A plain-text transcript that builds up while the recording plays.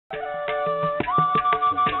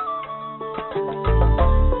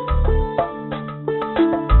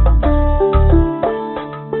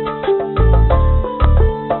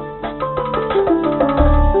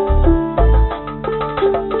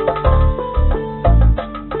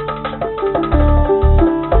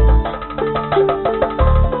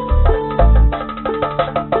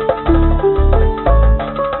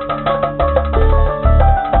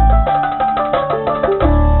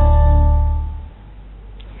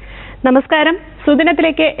നമസ്കാരം.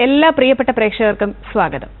 സുദിനത്തിലേക്ക് എല്ലാ പ്രിയപ്പെട്ട പ്രേക്ഷകർക്കും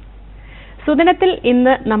സ്വാഗതം. സുദിനത്തിൽ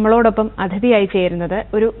ഇന്ന് നമ്മളോടൊപ്പം അതിഥിയായി ചേരുന്നത്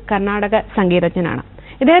ഒരു കർണാടക സംഗീതജ്ഞനാണ്.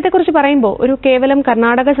 ഇദ്ദേഹത്തെക്കുറിച്ച് പറയുമ്പോൾ ഒരു കേവലം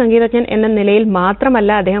കർണാടക സംഗീതജ്ഞൻ എന്ന നിലയിൽ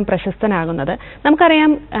മാത്രമല്ല അദ്ദേഹം പ്രശസ്തനാകുന്നത്.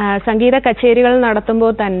 നമുക്കറിയാം, സംഗീത കച്ചേരികൾ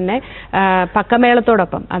നടത്തുമ്പോൾ തന്നെ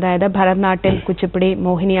പക്കമേളത്തോടൊപ്പം, അതായത് ഭരതനാട്യം, കുച്ചിപ്പുടി,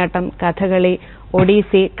 മോഹിനിയാട്ടം, കഥകളി,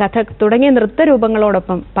 ഒഡീസി, കഥക് തുടങ്ങിയ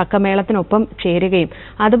നൃത്തരൂപങ്ങളോടൊപ്പം പക്കമേളത്തിനൊപ്പം ചേരുകയും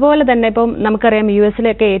അതുപോലെ തന്നെ ഇപ്പം നമുക്കറിയാം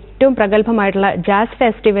US-ലൊക്കെ ഏറ്റവും പ്രഗത്ഭമായിട്ടുള്ള ജാസ്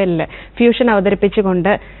ഫെസ്റ്റിവലിൽ ഫ്യൂഷൻ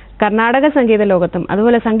അവതരിപ്പിച്ചുകൊണ്ട് കർണാടക സംഗീത ലോകത്തും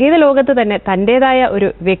അതുപോലെ സംഗീത ലോകത്ത് തന്നെ തന്റേതായ ഒരു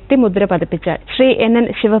വ്യക്തിമുദ്ര പതിപ്പിച്ച ശ്രീ NN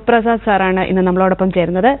ശിവപ്രസാദ് സാറാണ് ഇന്ന് നമ്മളോടൊപ്പം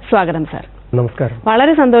ചേരുന്നത്. സ്വാഗതം സാർ. നമസ്കാരം.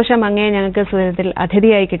 വളരെ സന്തോഷം അങ്ങേ ഞങ്ങൾക്ക് സുദിനത്തിൽ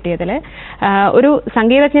അതിഥിയായി കിട്ടിയതിൽ. ഒരു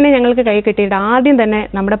സംഗീതജ്ഞനെ ഞങ്ങൾക്ക് കൈ കിട്ടിയിട്ട് ആദ്യം തന്നെ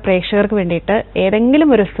നമ്മുടെ പ്രേക്ഷകർക്ക് വേണ്ടിയിട്ട് ഏതെങ്കിലും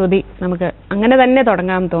ഒരു സ്തുതി നമുക്ക് അങ്ങനെ തന്നെ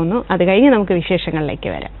തുടങ്ങാമെന്ന് തോന്നുന്നു. അത് കഴിഞ്ഞ് നമുക്ക് വിശേഷങ്ങളിലേക്ക്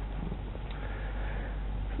വരാം.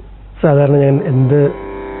 സാധാരണ ഞാൻ എന്ത്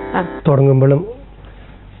തുടങ്ങുമ്പോഴും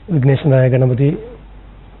വിഘ്നേശ്വരനായ ഗണപതി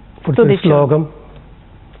ശ്ലോകം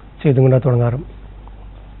ചെയ്തുകൊണ്ടാണ് തുടങ്ങാറും.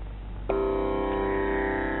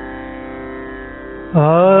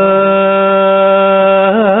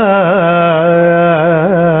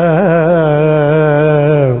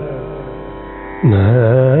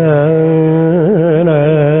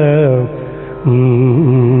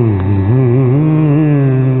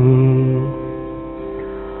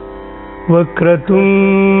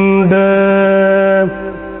 വക്രതുണ്ഡ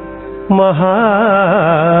മഹാകായ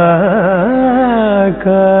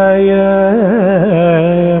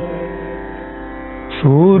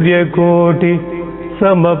സൂര്യകോടി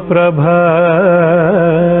സമപ്രഭ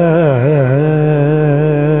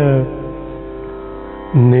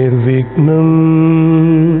നിർവിഘ്നം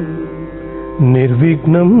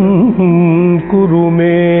കുരു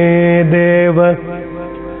മേ ദേവ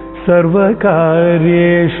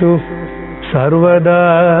സർവകാര്യേഷു സർവദാ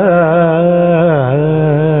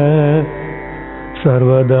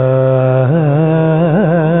സർവദാ.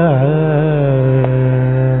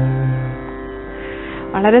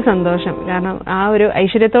 വളരെ സന്തോഷം. കാരണം ആ ഒരു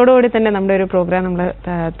ഐശ്വര്യത്തോടുകൂടി തന്നെ നമ്മുടെ ഒരു പ്രോഗ്രാം നമ്മൾ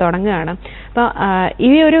തുടങ്ങുകയാണ്. അപ്പോൾ ഈ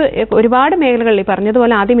ഒരുപാട് മേഖലകളിൽ ഈ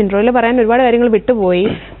പറഞ്ഞതുപോലെ ആദ്യം ഇൻട്രോയിൽ പറയാൻ ഒരുപാട് കാര്യങ്ങൾ വിട്ടുപോയി.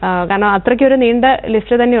 കാരണം അത്രയ്ക്കൊരു നീണ്ട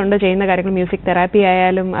ലിസ്റ്റ് തന്നെയുണ്ട് ചെയ്യുന്ന കാര്യങ്ങൾ. മ്യൂസിക് തെറാപ്പി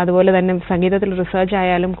ആയാലും അതുപോലെ തന്നെ സംഗീതത്തിൽ റിസർച്ച്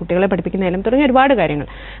ആയാലും കുട്ടികളെ പഠിപ്പിക്കുന്നതായാലും തുടങ്ങിയ ഒരുപാട് കാര്യങ്ങൾ.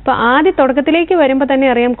 അപ്പോൾ ആദ്യ തുടക്കത്തിലേക്ക് വരുമ്പോൾ തന്നെ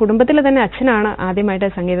അറിയാം, കുടുംബത്തിൽ തന്നെ അച്ഛനാണ് ആദ്യമായിട്ട്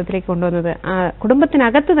സംഗീതത്തിലേക്ക് കൊണ്ടുവന്നത്.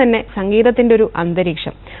 കുടുംബത്തിനകത്ത് തന്നെ സംഗീതത്തിന്റെ ഒരു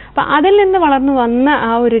അന്തരീക്ഷം. അപ്പം അതിൽ നിന്ന് വളർന്നു വന്ന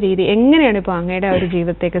ആ ഒരു രീതി എങ്ങനെയാണ് ഇപ്പോൾ അങ്ങയുടെ ഒരു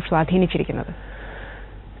ജീവിതത്തേക്ക് സ്വാധീനിച്ചിരിക്കുന്നത്?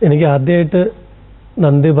 എനിക്ക് ആദ്യമായിട്ട്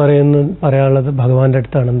നന്ദി പറയാനുള്ളത് ഭഗവാന്റെ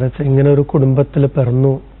അടുത്താണ്. എന്താ വെച്ചാൽ ഇങ്ങനെ ഒരു കുടുംബത്തിൽ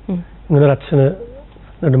പിറന്നു, ഇങ്ങനെ ഒരു അച്ഛന്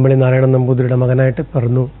നെടുമ്പള്ളി നാരായണൻ നമ്പൂതിരിയുടെ മകനായിട്ട്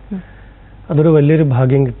പിറന്നു. അതൊരു വലിയൊരു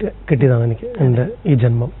ഭാഗ്യം കിട്ടിയതാണ് എനിക്ക് എൻ്റെ ഈ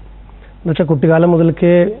ജന്മം. എന്നുവെച്ചാൽ കുട്ടിക്കാലം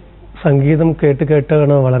മുതൽക്കേ സംഗീതം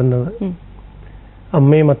കേട്ടാണ് വളർന്നത്.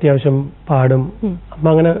 അമ്മയും അത്യാവശ്യം പാടും. അമ്മ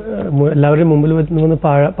അങ്ങനെ എല്ലാവരുടെയും മുമ്പിൽ വന്ന്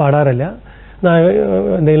പാടാറില്ല.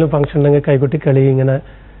 എന്തെങ്കിലും ഫംഗ്ഷൻ ഉണ്ടെങ്കിൽ കൈകൊട്ടി കളി, ഇങ്ങനെ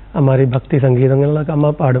അമ്മാരി ഭക്തി സംഗീതങ്ങളിലൊക്കെ അമ്മ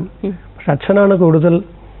പാടും. പക്ഷെ അച്ഛനാണ് കൂടുതൽ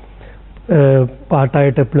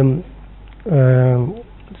പാട്ടായിട്ട് എപ്പോഴും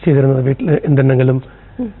ചെയ്തിരുന്നത്. വീട്ടിൽ എന്തുണ്ടെങ്കിലും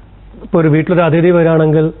ഇപ്പൊ ഒരു വീട്ടിലൊരു അതിഥി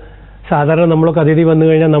വരികയാണെങ്കിൽ സാധാരണ നമ്മളൊക്കെ അതിഥി വന്നു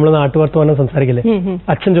കഴിഞ്ഞാൽ നമ്മൾ നാട്ടുവർത്തമാനം സംസാരിക്കില്ലേ,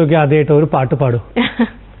 അച്ഛൻ ചോദിക്കുക ആദ്യമായിട്ട് ഒരു പാട്ട് പാടും.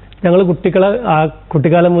 ഞങ്ങൾ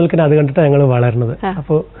കുട്ടിക്കാലം മുതൽക്കിന് അത് കണ്ടിട്ടാണ് ഞങ്ങൾ വളർന്നത്.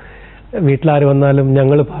 അപ്പോൾ വീട്ടിലാര് വന്നാലും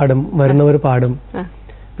ഞങ്ങൾ പാടും, വരുന്നവർ പാടും.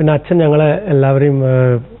 പിന്നെ അച്ഛൻ ഞങ്ങളെ എല്ലാവരെയും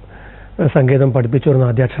സംഗീതം പഠിപ്പിച്ചു വരുന്നു.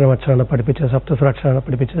 ആദ്യാക്ഷരം അച്ഛനാണ് പഠിപ്പിച്ചത്, സപ്തസ്വരാക്ഷരമാണ്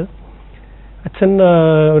പഠിപ്പിച്ചത്. അച്ഛൻ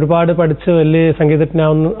ഒരുപാട് പഠിച്ച് വലിയ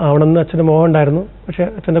സംഗീതജ്ഞനാവണമെന്ന് അച്ഛന് മോഹം ഉണ്ടായിരുന്നു. പക്ഷെ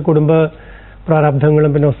അച്ഛൻ്റെ കുടുംബ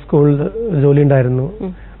പ്രാരബ്ധങ്ങളും പിന്നെ സ്കൂൾ ജോലി ഉണ്ടായിരുന്നു,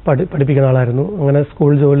 പഠിപ്പിക്കുന്ന ആളായിരുന്നു. അങ്ങനെ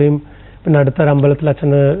സ്കൂൾ ജോലിയും പിന്നെ അടുത്തൊരു അമ്പലത്തിൽ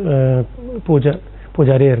അച്ഛന്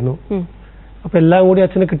പൂജാരിയായിരുന്നു. അപ്പൊ എല്ലാം കൂടി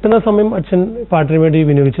അച്ഛന് കിട്ടുന്ന സമയം അച്ഛൻ പാട്ടിന് വേണ്ടി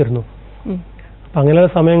വിനിയോഗിച്ചിരുന്നു. അപ്പൊ അങ്ങനെയുള്ള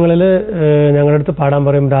സമയങ്ങളിൽ ഞങ്ങളുടെ അടുത്ത് പാടാൻ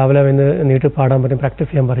പറയും, രാവിലെ നീട്ടി പാടാൻ പറയും, പ്രാക്ടീസ്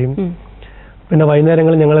ചെയ്യാൻ പറയും. പിന്നെ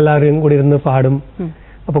വൈകുന്നേരങ്ങളിൽ ഞങ്ങളെല്ലാവരും കൂടി ഇരുന്ന് പാടും.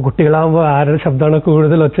 അപ്പൊ കുട്ടികളാകുമ്പോൾ ആരുടെ ശബ്ദമാണ്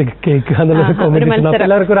കൂടുതൽ ഒച്ചയ്ക്ക് കേൾക്കുക എന്നുള്ളൊരു കോമ്പറ്റീഷൻ. അപ്പൊ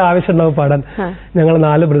എല്ലാവർക്കും ഒരു ആവശ്യം ഉണ്ടാവും പാടാൻ. ഞങ്ങൾ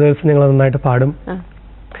 4 ബ്രദേഴ്സ് ഞങ്ങൾ നന്നായിട്ട് പാടും.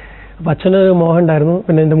 അപ്പൊ അച്ഛനൊരു മോഹം ഉണ്ടായിരുന്നു.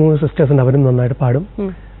 പിന്നെ എന്റെ 3 സിസ്റ്റേഴ്സ് ഉണ്ട്, അവരും നന്നായിട്ട് പാടും.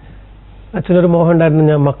 അച്ഛനൊരു മോഹം ഉണ്ടായിരുന്നു,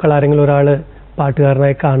 ഞാൻ മക്കൾ ആരെങ്കിലും ഒരാള്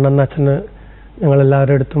പാട്ടുകാരനായി കാണണമെന്ന് അച്ഛന്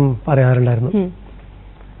ഞങ്ങളെല്ലാവരുടെ അടുത്തും പറയാറുണ്ടായിരുന്നു.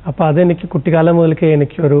 അപ്പൊ അതെനിക്ക് കുട്ടിക്കാലം മുതൽക്കേ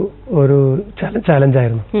എനിക്ക് ഒരു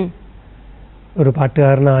ചാലഞ്ചായിരുന്നു. ഒരു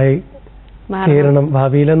പാട്ടുകാരനായി തീരണം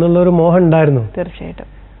ഭാവിയിൽ എന്നുള്ളൊരു മോഹം ഉണ്ടായിരുന്നു. തീർച്ചയായിട്ടും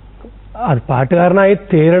അത് പാട്ടുകാരനായി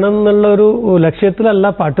തീരണം എന്നുള്ളൊരു ലക്ഷ്യത്തിലല്ല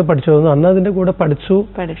പാട്ട് പഠിച്ചത്. അന്ന് അതിന്റെ കൂടെ പഠിച്ചു,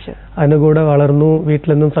 അതിന്റെ കൂടെ വളർന്നു.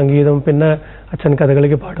 വീട്ടിലെന്നും സംഗീതം, പിന്നെ അച്ഛൻ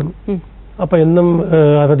കഥകളിക്ക് പാടും. അപ്പൊ എന്നും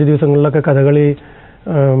അവധി ദിവസങ്ങളിലൊക്കെ കഥകളി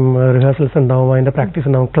റിഹേഴ്സൽസ് ഉണ്ടാവും, അതിന്റെ പ്രാക്ടീസ്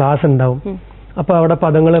ഉണ്ടാവും, ക്ലാസ് ഉണ്ടാവും. അപ്പൊ അവിടെ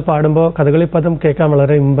പദങ്ങൾ പാടുമ്പോൾ കഥകളി പദം കേൾക്കാൻ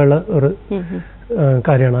വളരെ ഇമ്പുള്ള ഒരു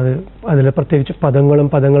കാര്യമാണ്. അതിൽ പ്രത്യേകിച്ച് പദങ്ങളും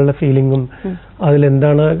പദങ്ങളുടെ ഫീലിങ്ങും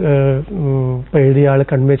അതിലെന്താണ് എഴുതിയ ആൾ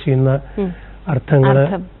കൺവേ ചെയ്യുന്ന അർത്ഥങ്ങള്,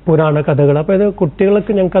 പുരാണ കഥകൾ. അപ്പൊ ഇത്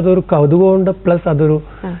കുട്ടികൾക്ക് ഞങ്ങൾക്ക് അതൊരു കൗതുകമുണ്ട്, പ്ലസ് അതൊരു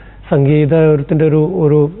സംഗീതത്തിന്റെ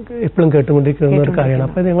ഒരു എപ്പോഴും കേട്ടുകൊണ്ടിരിക്കുന്ന ഒരു കാര്യമാണ്.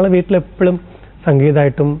 അപ്പൊ ഞങ്ങളെ വീട്ടിൽ എപ്പോഴും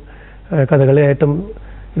സംഗീതമായിട്ടും കഥകളിയായിട്ടും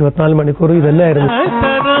 24 മണിക്കൂർ ഇതല്ലായിരുന്നു.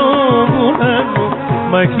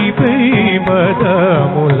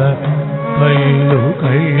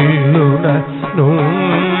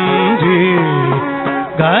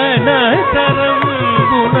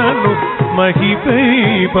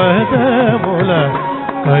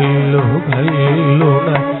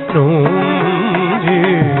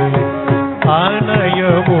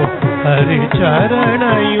 ఆనయము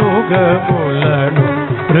హరిచరణయుగములను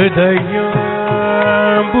ഹൃദയാംബുജമുന.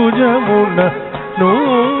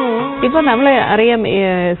 ഇപ്പൊ നമ്മൾ അറിയാം,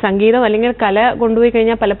 സംഗീതം അല്ലെങ്കിൽ കല കൊണ്ടുപോയി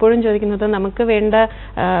കഴിഞ്ഞാൽ പലപ്പോഴും ചോദിക്കുന്നത് നമുക്ക് വേണ്ട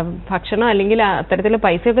ഭക്ഷണം അല്ലെങ്കിൽ അത്തരത്തിൽ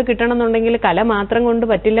പൈസയൊക്കെ കിട്ടണമെന്നുണ്ടെങ്കിൽ കല മാത്രം കൊണ്ട്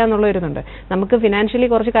പറ്റില്ല എന്നുള്ളൊരിതുണ്ട്. നമുക്ക് ഫിനാൻഷ്യലി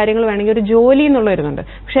കുറച്ച് കാര്യങ്ങൾ വേണമെങ്കിൽ ഒരു ജോലി എന്നുള്ളൊരിതുണ്ട്.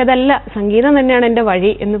 പക്ഷെ അതല്ല, സംഗീതം തന്നെയാണ് എന്റെ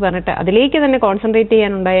വഴി എന്ന് പറഞ്ഞിട്ട് അതിലേക്ക് തന്നെ കോൺസെൻട്രേറ്റ്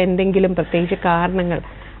ചെയ്യാനുണ്ടായ എന്തെങ്കിലും പ്രത്യേകിച്ച് കാരണങ്ങൾ,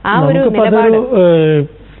 ആ ഒരു നിലപാട്?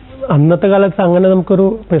 അന്നത്തെ കാലത്ത് അങ്ങനെ നമുക്കൊരു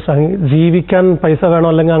ജീവിക്കാൻ പൈസ വേണോ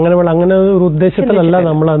അല്ലെങ്കിൽ അങ്ങനെ ഒരു ഉദ്ദേശത്തിലല്ല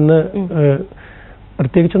നമ്മൾ അന്ന്.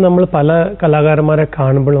 പ്രത്യേകിച്ച് നമ്മൾ പല കലാകാരന്മാരെ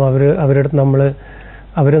കാണുമ്പോഴും അവരുടെ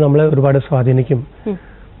അവര് നമ്മളെ ഒരുപാട് സ്വാധീനിക്കും.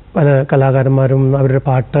 പല കലാകാരന്മാരും അവരുടെ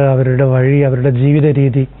പാട്ട്, അവരുടെ വഴി, അവരുടെ ജീവിത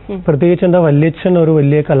രീതി. പ്രത്യേകിച്ച് എൻ്റെ വല്യച്ഛൻ ഒരു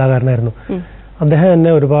വലിയ കലാകാരനായിരുന്നു.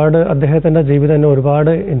 അദ്ദേഹത്തിന്റെ ജീവിതം എന്നെ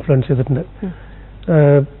ഒരുപാട് ഇൻഫ്ലുവൻസ് ചെയ്തിട്ടുണ്ട്.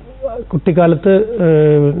 കുട്ടിക്കാലത്ത്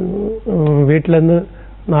വീട്ടിൽ നിന്ന്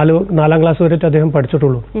 4ാം ക്ലാസ് വരെ അദ്ദേഹം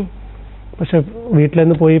പഠിച്ചിട്ടുള്ളൂ. പക്ഷെ വീട്ടിൽ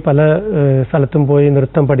നിന്ന് പോയി പല സ്ഥലത്തും പോയി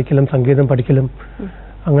നൃത്തം പഠിക്കലും സംഗീതം പഠിക്കലും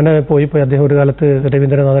അങ്ങനെ പോയി അദ്ദേഹം ഒരു കാലത്ത്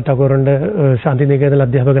രവീന്ദ്രനാഥ ടാഗോറിന്റെ ശാന്തിനികേതനിൽ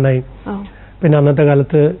അധ്യാപകനായി. പിന്നെ അന്നത്തെ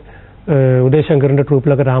കാലത്ത് ഉദയശങ്കറിന്റെ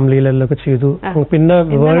ട്രൂപ്പിലൊക്കെ രാംലീലൊക്കെ ചെയ്തു. പിന്നെ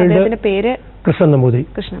world Krishnan Namboothiri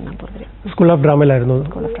school of ഡ്രാമയിലായിരുന്നു.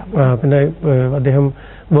 പിന്നെ അദ്ദേഹം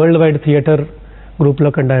വേൾഡ് വൈഡ് തിയേറ്റർ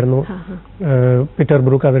ഗ്രൂപ്പിലൊക്കെ ഉണ്ടായിരുന്നു. പീറ്റർ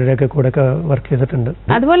ബ്രൂക്ക് അവരുടെയൊക്കെ കൂടെ വർക്ക് ചെയ്തിട്ടുണ്ട്.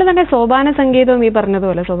 അതുപോലെ തന്നെ സോപാന സംഗീതവും ഈ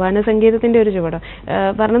പറഞ്ഞതുപോലെ സോപാന സംഗീതത്തിന്റെ ഒരു ചുവട്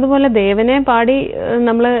പറഞ്ഞതുപോലെ ദേവനെ പാടി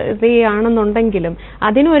നമ്മൾ ആണെന്നുണ്ടെങ്കിലും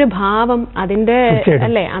അതിനൊരു ഭാവം, അതിന്റെ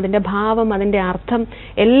ഭാവം, അതിന്റെ അർത്ഥം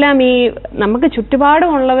എല്ലാം ഈ നമുക്ക്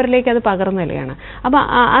ചുറ്റുപാടുമുള്ളവരിലേക്ക് അത് പകർന്നു നൽകുകയാണ്. അപ്പൊ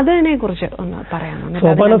അതിനെ കുറിച്ച് ഒന്ന് പറയാമോ?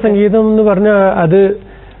 സോപാന സംഗീതം എന്ന് പറഞ്ഞാൽ അത്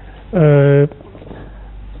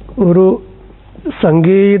ഒരു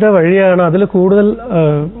സംഗീത വഴിയാണ്. അതിൽ കൂടുതൽ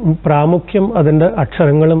പ്രാമുഖ്യം അതിന്റെ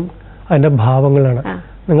അക്ഷരങ്ങളും അതിന്റെ ഭാവങ്ങളാണ്.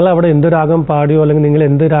 നിങ്ങൾ അവിടെ എന്ത് രാഗം പാടിയോ അല്ലെങ്കിൽ നിങ്ങൾ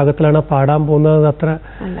എന്ത് രാഗത്തിലാണ് പാടാൻ പോകുന്നത് അത്ര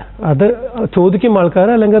അത് ചോദിക്കും ആൾക്കാർ,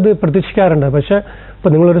 അല്ലെങ്കിൽ അത് പ്രതീക്ഷിക്കാറുണ്ട്. പക്ഷെ ഇപ്പൊ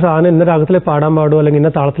നിങ്ങളൊരു സാധനം ഇന്ന രാഗത്തിലെ പാടാൻ പാടുമോ അല്ലെങ്കിൽ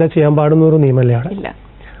ഇന്ന താളത്തിലെ ചെയ്യാൻ പാടുന്ന ഒരു നിയമമല്ല.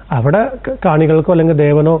 അവിടെ കാണികൾക്കോ അല്ലെങ്കിൽ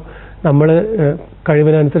ദേവനോ നമ്മൾ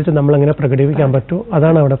കഴിവിനനുസരിച്ച് നമ്മൾ എങ്ങനെ പ്രകടിപ്പിക്കാൻ പറ്റൂ,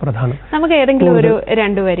 അതാണ് അവിടെ പ്രധാനം. നമുക്ക് ഏതെങ്കിലും ഒരു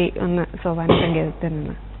 2 വരി ഒന്ന് സോപാന സംഗീതത്തിൽ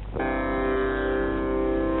നിന്ന്.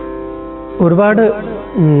 ഒരുപാട്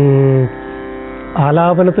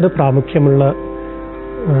ആലാപനത്തിന് പ്രാമുഖ്യമുള്ള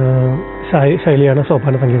ശൈലിയാണ്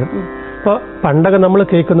സോപാന സംഗീതം. ഇപ്പൊ പണ്ടൊക്കെ നമ്മൾ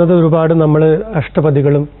കേൾക്കുന്നത് ഒരുപാട് നമ്മൾ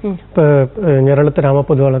അഷ്ടപദികളും ഇപ്പൊ ഞെരളത്ത്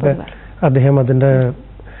രാമപൊതുവാളൊക്കെ അദ്ദേഹം അതിന്റെ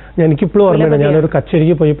എനിക്കിപ്പോഴും ഓർമ്മയുണ്ട്. ഞാനൊരു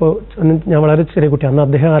കച്ചേരിക്ക് പോയപ്പോ ഞാൻ വളരെ ചെറിയ കുട്ടി, അന്ന്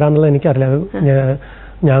അദ്ദേഹം ആരാന്നുള്ളത് എനിക്കറിയില്ല.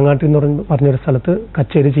 ഞാങ്ങാട്ടി എന്ന് പറഞ്ഞൊരു സ്ഥലത്ത്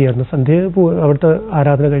കച്ചേരി ചെയ്യായിരുന്നു. സന്ധ്യ അവിടുത്തെ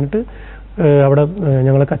ആരാധന കഴിഞ്ഞിട്ട് അവിടെ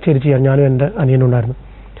ഞങ്ങൾ കച്ചേരി ചെയ്യാൻ ഞാനും എൻ്റെ അനിയനുണ്ടായിരുന്നു.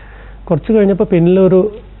 കുറച്ച് കഴിഞ്ഞപ്പോൾ പിന്നിലൊരു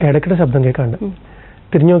ഇടയ്ക്കിടെ ശബ്ദം കേൾക്കാണ്ട്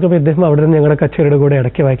തിരിഞ്ഞു നോക്കിയപ്പോൾ ഇദ്ദേഹം അവിടെ നിന്ന് ഞങ്ങളുടെ കച്ചേരിയുടെ കൂടെ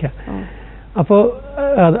ഇടയ്ക്ക് വായിക്കാം. അപ്പോൾ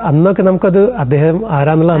അന്നൊക്കെ നമുക്കത് അദ്ദേഹം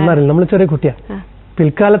ആരാന്നുള്ള അന്നറിയില്ല, നമ്മൾ ചെറിയ കുട്ടിയാണ്.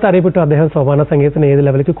 പിൽക്കാലത്ത് അറിയപ്പെട്ടു അദ്ദേഹം സോപാന സംഗീതത്തിന് ഏത്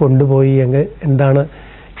ലെവലിലേക്ക് കൊണ്ടുപോയി എന്താണ്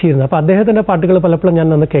ചെയ്യുന്നത്. അപ്പൊ അദ്ദേഹത്തിന്റെ പാട്ടുകൾ പലപ്പോഴും ഞാൻ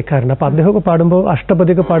അന്ന് കേൾക്കാറുണ്ട്. അപ്പൊ അദ്ദേഹമൊക്കെ പാടുമ്പോൾ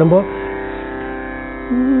അഷ്ടപതിയൊക്കെ പാടുമ്പോൾ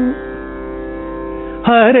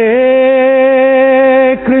ഹരേ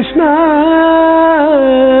കൃഷ്ണ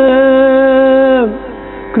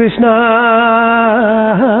കൃഷ്ണ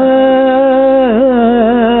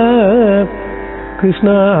കൃഷ്ണ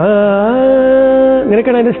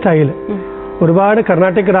ഇങ്ങനെയൊക്കെയാണ് അതിന്റെ സ്റ്റൈല്. ഒരുപാട്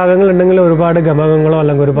കർണാട്ടിക് രാഗങ്ങൾ ഉണ്ടെങ്കിൽ ഒരുപാട് ഗമകങ്ങളോ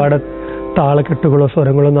അല്ലെങ്കിൽ ഒരുപാട് താളക്കെട്ടുകളോ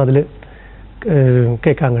സ്വരങ്ങളോ ഒന്നും അതിൽ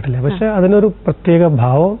കേൾക്കാൻ കിട്ടില്ല. പക്ഷെ അതിനൊരു പ്രത്യേക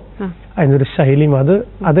ഭാവം അതിനൊരു ശൈലിയും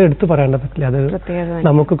അത് എടുത്തു പറയാൻ പറ്റില്ല. അത്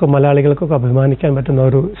നമുക്കൊക്കെ മലയാളികൾക്കൊക്കെ അഭിമാനിക്കാൻ പറ്റുന്ന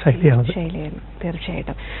ഒരു ശൈലിയാണ്.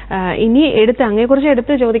 തീർച്ചയായിട്ടും. ഇനി അങ്ങയെക്കുറിച്ച്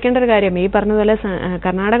എടുത്ത് ചോദിക്കേണ്ട ഒരു കാര്യം, ഈ പറഞ്ഞതുപോലെ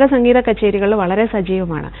കർണാടക സംഗീത കച്ചേരികൾ വളരെ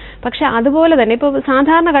സജീവമാണ്. പക്ഷെ അതുപോലെ തന്നെ ഇപ്പോൾ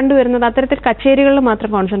സാധാരണ കണ്ടുവരുന്നത് അത്തരത്തിൽ കച്ചേരികളിൽ മാത്രം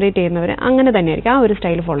കോൺസെൻട്രേറ്റ് ചെയ്യുന്നവർ അങ്ങനെ തന്നെയായിരിക്കും, ആ ഒരു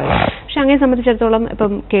സ്റ്റൈൽ ഫോളോ ചെയ്യും. പക്ഷെ അങ്ങയെ സംബന്ധിച്ചിടത്തോളം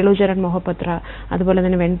ഇപ്പം കേളുചരൺ മൊഹപത്ര, അതുപോലെ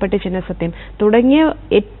തന്നെ വെൺപട്ടി ചിന്നസത്യം തുടങ്ങിയ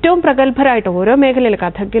ഏറ്റവും പ്രഗത്ഭരായിട്ട് ഓരോ മേഖലയിൽ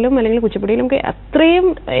കഥക്കിലും അല്ലെങ്കിൽ കുച്ചിപ്പുടിയിലും അത്രയും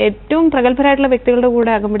ഏറ്റവും പ്രഗത്ഭരായിട്ടുള്ള വ്യക്തികളുടെ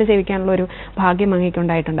കൂടെ അകമ്പടി സേവിക്കാനുള്ള ഒരു ഭാഗ്യം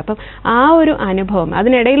അങ്ങേക്കുണ്ടായിട്ടുണ്ട്. അപ്പം ആ ഒരു അനുഭവം,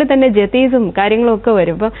 അതിനിടയിൽ തന്നെ ജതീസും കാര്യങ്ങളും ഒക്കെ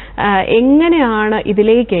വരും. അപ്പം എങ്ങനെയാണ്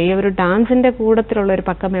ഇതിലേക്ക് ഈ ഒരു ഡാൻസിന്റെ കൂടത്തിലുള്ള ഒരു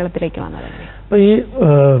പക്കമേളത്തിലേക്ക് വന്നത്? അപ്പൊ ഈ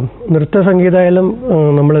നൃത്ത സംഗീതമായാലും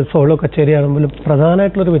നമ്മൾ സോളോ കച്ചേരി ആണെങ്കിലും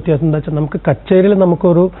പ്രധാനമായിട്ടുള്ളൊരു വ്യത്യാസം എന്താ വെച്ചാൽ, നമുക്ക് കച്ചേരിയിൽ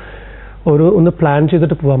നമുക്കൊരു ഒന്ന് പ്ലാൻ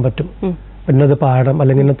ചെയ്തിട്ട് പോകാൻ പറ്റും. ഇന്നത് പാടണം,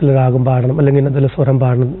 അല്ലെങ്കിൽ ഇന്നത്തിൽ രാഗം പാടണം, അല്ലെങ്കിൽ ഇന്നതിൽ സ്വരം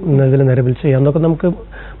പാടണം, ഇന്നതിൽ നിരവിൽ ചെയ്യാം എന്നൊക്കെ നമുക്ക്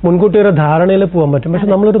മുൻകൂട്ടി ഒരു ധാരണയിൽ പോകാൻ പറ്റും. പക്ഷെ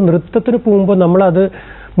നമ്മളൊരു നൃത്തത്തിന് പോകുമ്പോൾ നമ്മളത്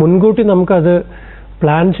മുൻകൂട്ടി നമുക്കത്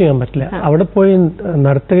പ്ലാൻ ചെയ്യാൻ പറ്റില്ല. അവിടെ പോയി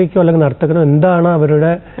നർത്തകിക്കോ അല്ലെങ്കിൽ നർത്തകനോ എന്താണ്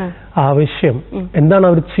അവരുടെ ആവശ്യം, എന്താണ്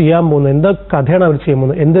അവർ ചെയ്യാൻ പോകുന്നത്, എന്താ കഥയാണ് അവർ ചെയ്യാൻ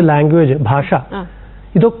പോകുന്നത്, എന്ത് ലാംഗ്വേജ്, ഭാഷ,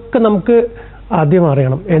 ഇതൊക്കെ നമുക്ക് ആദ്യം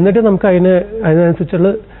അറിയണം. എന്നിട്ട് നമുക്ക്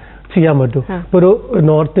അതിനനുസരിച്ചുള്ള ചെയ്യാൻ പറ്റും. ഇപ്പൊ ഒരു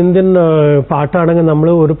നോർത്ത് ഇന്ത്യൻ പാട്ടാണെങ്കിൽ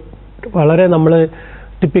നമ്മൾ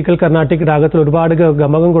ടിപ്പിക്കൽ കർണാട്ടിക് രാഗത്തിൽ ഒരുപാട്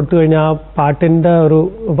ഗമകം കൊടുത്തു കഴിഞ്ഞാൽ ആ പാട്ടിന്റെ ഒരു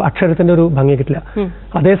അക്ഷരത്തിന്റെ ഒരു ഭംഗി കിട്ടില്ല.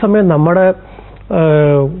 അതേസമയം നമ്മുടെ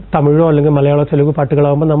തമിഴോ അല്ലെങ്കിൽ മലയാളോ തെലുഗു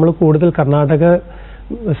പാട്ടുകളാകുമ്പോൾ നമ്മൾ കൂടുതൽ കർണാടക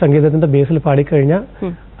സംഗീതത്തിന്റെ ബേസിൽ പാടിക്കഴിഞ്ഞാൽ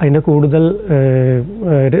അതിനെ കൂടുതൽ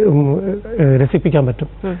രസിപ്പിക്കാൻ പറ്റും.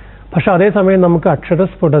 പക്ഷെ അതേസമയം നമുക്ക്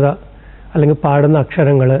അക്ഷരസ്ഫുടത അല്ലെങ്കിൽ പാടുന്ന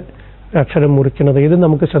അക്ഷരം മുറിക്കുന്നത് ഇത്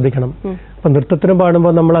നമുക്ക് ശ്രദ്ധിക്കണം. അപ്പൊ നൃത്തത്തിന്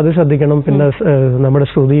പാടുമ്പോൾ നമ്മൾ അത് ശ്രദ്ധിക്കണം. പിന്നെ നമ്മുടെ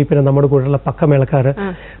ശ്രുതി, പിന്നെ നമ്മുടെ കൂടെയുള്ള പക്കമേളക്കാര്,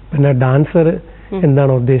 പിന്നെ ഡാൻസർ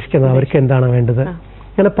എന്താണ് ഉദ്ദേശിക്കുന്നത്, അവർക്ക് എന്താണ് വേണ്ടത്,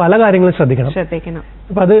 അങ്ങനെ പല കാര്യങ്ങളും ശ്രദ്ധിക്കണം.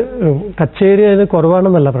 അപ്പൊ അത് കച്ചേരി അത്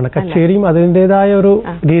കുറവാണെന്നല്ല പറയുന്നത്. കച്ചേരിയും അതിൻ്റെതായ ഒരു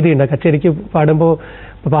രീതിയുണ്ട്. കച്ചേരിക്ക് പാടുമ്പോൾ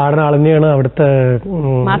പാടുന്ന ആൾ തന്നെയാണ് അവിടുത്തെ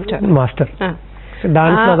മാസ്റ്റർ.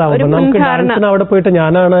 ഡാൻസ് അതാവുമ്പോൾ നമുക്ക് ഡാൻസിന് അവിടെ പോയിട്ട്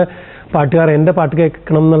ഞാനാണ് പാട്ടുകാരൻ, എന്റെ പാട്ട്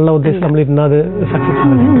കേൾക്കണം എന്നുള്ള ഉദ്ദേശം നമ്മൾ ഇരുന്നാൽ അത് സക്സസ്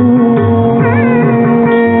ആവില്ല.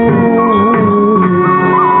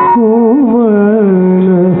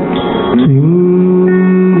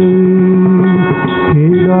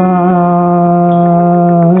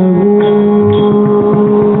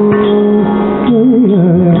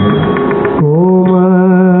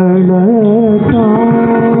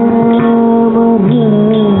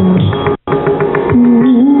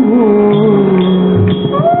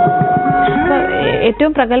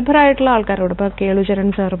 ഏറ്റവും പ്രഗത്ഭരായിട്ടുള്ള ആൾക്കാരോട്, ഇപ്പൊ കേളുചരൺ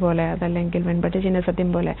സാർ പോലെ, അതല്ലെങ്കിൽ വെൺപട്ടി ചിന്നസത്യം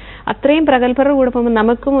പോലെ അത്രയും പ്രഗത്ഭരുടെ കൂടെ പോകുമ്പോൾ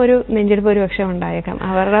നമുക്കും ഒരു നെഞ്ചെടുപ്പ് ഒരു പക്ഷം ഉണ്ടായേക്കാം.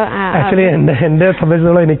 അവരുടെ ആക്ച്വലി എന്റെ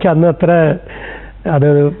സംബന്ധിച്ചിടത്തോളം എനിക്ക് അന്ന് അത്ര അത്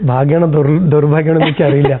ഭാഗ്യമാണോ ദുർഭാഗ്യമാണോ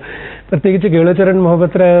എനിക്കറിയില്ല. പ്രത്യേകിച്ച് കേളുചരൺ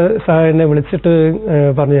മൊഹപത്ര സാറിനെ വിളിച്ചിട്ട്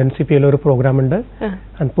പറഞ്ഞു NCPയിൽ ഒരു പ്രോഗ്രാം ഉണ്ട്,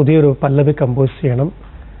 പുതിയൊരു പല്ലവി കമ്പോസ് ചെയ്യണം.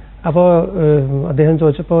 അപ്പോൾ അദ്ദേഹം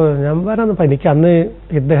ചോദിച്ചപ്പോൾ ഞാൻ പറയാൻ എനിക്ക് അന്ന്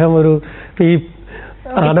ഇദ്ദേഹം ഈ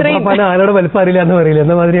ആനോട് വലിപ്പം അറിയില്ല എന്ന് പറയില്ല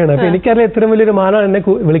എന്ന മാതിരിയാണ്. അപ്പൊ എനിക്കറിയാം ഇത്രയും വലിയൊരു മാന എന്നെ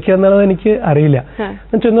വിളിക്കുക എന്നുള്ളത് എനിക്ക് അറിയില്ല.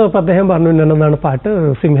 ചെന്നു അപ്പൊ അദ്ദേഹം പറഞ്ഞു എന്നാണ് പാട്ട്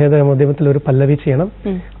സിംഹേന്ദ്ര മധ്യമത്തിൽ ഒരു പല്ലവി ചെയ്യണം.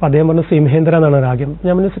 അപ്പൊ അദ്ദേഹം പറഞ്ഞു സിംഹേന്ദ്ര എന്നാണ് രാഗം.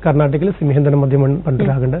 ഞാൻ പറഞ്ഞു കർണാടകയിൽ സിംഹേന്ദ്ര മധ്യമം പണ്ട്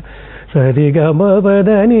രാഗുണ്ട്.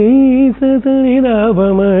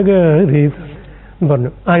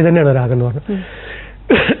 പറഞ്ഞു ഇത് തന്നെയാണ് രാഗം എന്ന് പറഞ്ഞു.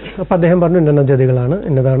 അപ്പൊ അദ്ദേഹം പറഞ്ഞു ഇന്ന ജതികളാണ്,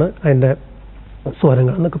 ഇന്നതാണ് അതിന്റെ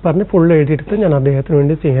സ്വരങ്ങൾ എന്നൊക്കെ പറഞ്ഞ് ഫുള്ള് എഴുതിയെടുത്ത് ഞാൻ അദ്ദേഹത്തിന്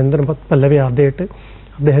വേണ്ടി സിംഹേന്ദ്ര പല്ലവി ആദ്യമായിട്ട്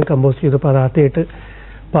അദ്ദേഹം കമ്പോസ് ചെയ്തപ്പോൾ അത് ആദ്യമായിട്ട്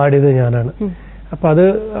പാടിയത് ഞാനാണ്. അപ്പൊ അത്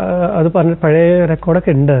പറഞ്ഞ പഴയ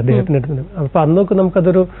റെക്കോർഡൊക്കെ ഉണ്ട് അദ്ദേഹത്തിന്റെ അടുത്ത്. അപ്പൊ അന്നൊക്കെ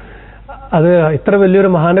നമുക്കതൊരു ഇത്ര വലിയൊരു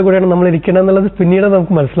മഹാന്റെ കൂടെയാണ് നമ്മൾ ഇരിക്കണം എന്നുള്ളത് പിന്നീട്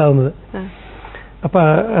നമുക്ക് മനസ്സിലാവുന്നത്. അപ്പൊ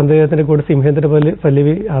അദ്ദേഹത്തിന്റെ കൂടെ സിംഹേന്ദ്ര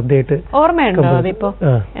പല്ലവി ആദ്യമായിട്ട്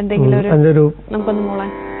അതിന്റെ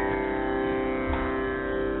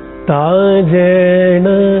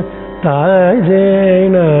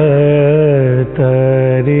താജേണ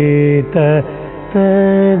തരിത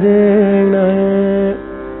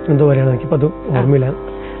എന്തോ പറയണം, എനിക്കിപ്പോ അത് ഓർമ്മയില്ല.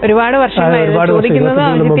 ഒരുപാട്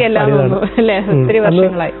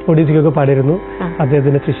ഒഡീസിക്കൊക്കെ പാടിയിരുന്നു.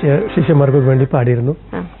 അദ്ദേഹത്തിന്റെ ശിഷ്യന്മാർക്ക് വേണ്ടി പാടിയിരുന്നു.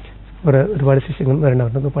 ഒരുപാട് ശിഷ്യങ്ങൾ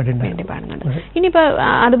പാടിയിട്ടുണ്ട്. ഇനിയിപ്പോ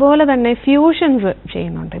അതുപോലെ തന്നെ ഫ്യൂഷൻസ്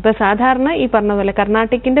ചെയ്യുന്നുണ്ട്. ഇപ്പൊ സാധാരണ ഈ പറഞ്ഞ പോലെ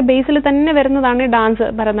കർണാട്ടിക്കിന്റെ ബേസിൽ തന്നെ വരുന്നതാണ് ഡാൻസ്,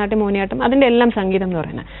 ഭരതനാട്യം, മോഹിനിയാട്ടം, അതിന്റെ എല്ലാം സംഗീതം എന്ന്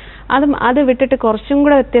പറയുന്നത്. അത് വിട്ടിട്ട് കുറച്ചും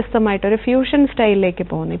കൂടെ വ്യത്യസ്തമായിട്ട് ഒരു ഫ്യൂഷൻ സ്റ്റൈലിലേക്ക്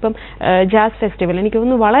പോകുന്നു. ഇപ്പം ജാസ് ഫെസ്റ്റിവൽ എനിക്ക്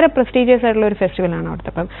തോന്നുന്നു വളരെ പ്രസ്റ്റീജിയസ് ആയിട്ടുള്ള ഒരു ഫെസ്റ്റിവലാണ്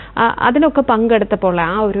അവിടുത്തെ. അപ്പം അതിനൊക്കെ പങ്കെടുത്തപ്പോൾ ആ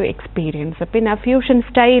ഒരു എക്സ്പീരിയൻസ്, പിന്നെ ആ ഫ്യൂഷൻ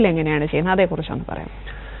സ്റ്റൈൽ എങ്ങനെയാണ് ചെയ്യുന്നത്, അതേക്കുറിച്ചൊന്ന് പറയാം.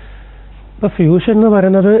 ഇപ്പൊ ഫ്യൂഷൻ എന്ന്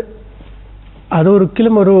പറയുന്നത്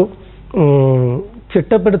അതൊരിക്കലും ഒരു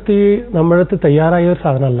ചിട്ടപ്പെടുത്തി നമ്മളടുത്ത് തയ്യാറായ ഒരു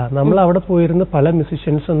സാധനമല്ല. നമ്മൾ അവിടെ പോയിരുന്ന് പല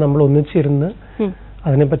മ്യൂസിഷ്യൻസും നമ്മൾ ഒന്നിച്ചിരുന്ന്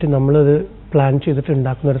അതിനെപ്പറ്റി നമ്മളത് പ്ലാൻ ചെയ്തിട്ട്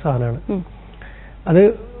ഉണ്ടാക്കുന്ന ഒരു സാധനമാണ്. അത്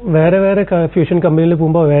വേറെ വേറെ ഫ്യൂഷൻ കമ്പനിയിൽ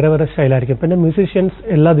പോകുമ്പോൾ വേറെ വേറെ സ്റ്റൈലായിരിക്കും. പിന്നെ മ്യൂസിഷ്യൻസ്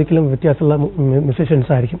എല്ലാ ദിക്കിലും വ്യത്യാസമുള്ള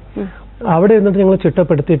മ്യൂസിഷ്യൻസ് ആയിരിക്കും. അവിടെ ഇരുന്നിട്ട് ഞങ്ങൾ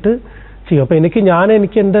ചിട്ടപ്പെടുത്തിയിട്ട് ചെയ്യും. അപ്പൊ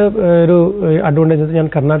എനിക്ക് എന്റെ ഒരു അഡ്വാൻറ്റേജ്, ഞാൻ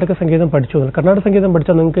കർണാടക സംഗീതം പഠിച്ചു. കർണാടക സംഗീതം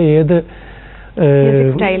പഠിച്ചാൽ നിങ്ങൾക്ക് ഏത്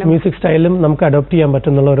മ്യൂസിക് സ്റ്റൈലും നമുക്ക് അഡോപ്റ്റ് ചെയ്യാൻ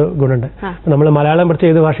പറ്റുന്നുള്ള ഒരു ഗുണമുണ്ട്. നമ്മൾ മലയാളം പഠിച്ച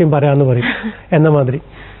ഏത് ഭാഷയും പറയാമെന്ന് പറയും എന്ന മാതിരി.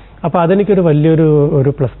 അപ്പൊ അതെനിക്കൊരു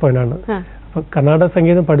വലിയൊരു പ്ലസ് പോയിന്റ് ആണ്. അപ്പൊ കർണാടക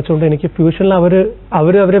സംഗീതം പഠിച്ചുകൊണ്ട് എനിക്ക് ഫ്യൂഷനിൽ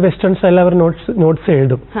അവരെ വെസ്റ്റേൺ സ്റ്റൈലിൽ അവർ നോട്ട്സ്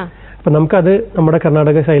എഴുതും. അപ്പൊ നമുക്കത് നമ്മുടെ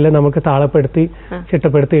കർണാടക ശൈലിയിൽ നമുക്ക് താളപ്പെടുത്തി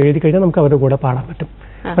ചിട്ടപ്പെടുത്തി എഴുതി കഴിഞ്ഞാൽ നമുക്ക് അവരുടെ കൂടെ പാടാൻ പറ്റും.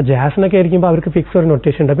 അപ്പൊ ജാസിനൊക്കെ ആയിരിക്കുമ്പോൾ അവർക്ക് ഫിക്സ് ഒരു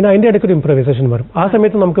നൊട്ടേഷൻ ഉണ്ട്. പിന്നെ അതിന്റെ ഇടയ്ക്ക് ഒരു ഇംപ്രവൈസേഷൻ വരും. ആ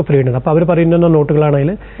സമയത്ത് നമുക്ക് ഫ്രീ ഉണ്ട്. അപ്പൊ അവർ പറയുന്ന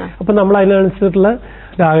നോട്ടുകളാണെങ്കിൽ അപ്പൊ നമ്മൾ അതിനനുസരിച്ചുള്ള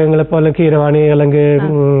രാഗങ്ങൾ, പോലെ കീരവാണി അല്ലെങ്കിൽ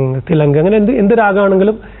തിലങ്ക്, അങ്ങനെ എന്ത്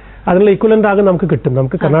രാഗമാണെങ്കിലും അതിനുള്ള ഈക്വലന്റ് രാഗം നമുക്ക് കിട്ടും.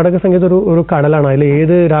 നമുക്ക് കർണാടക സംഗീതം ഒരു കടലാണ്. അതിൽ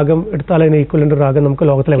ഏത് രാഗം എടുത്താലും അതിന് ഈക്വലന്റ് രാഗം നമുക്ക്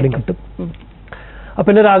ലോകത്തിൽ എവിടെയും കിട്ടും. അപ്പൊ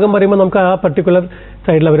എന്റെ രാഗം പറയുമ്പോൾ നമുക്ക് ആ പർട്ടിക്കുലർ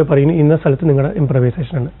സൈഡിൽ അവർ പറയുന്നു ഇന്ന സ്ഥലത്ത് നിങ്ങളുടെ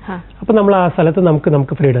ഇംപ്രവൈസേഷൻ ആണ്. അപ്പൊ നമ്മൾ ആ സ്ഥലത്ത്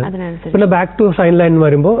നമുക്ക് ഫ്രീഡം. പിന്നെ ബാക്ക് ടു സൈൻ ലൈൻ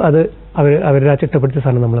വരുമ്പോൾ അത് അവരുടെ ആ ചിട്ടപ്പെടുത്തിയ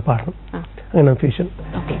സാധനം നമ്മൾ പാടണം. അങ്ങനെ ഫ്യൂഷൻ.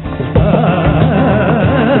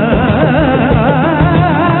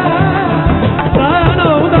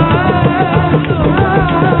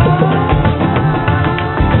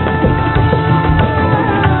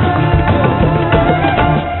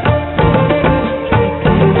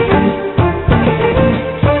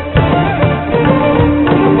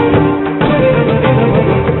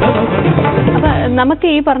 നമുക്ക്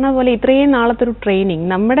ഈ പറഞ്ഞ പോലെ ഇത്രയും നാളത്തെ ഒരു ട്രെയിനിങ്,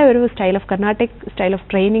 നമ്മുടെ ഒരു കർണാട്ടിക് സ്റ്റൈൽ ഓഫ്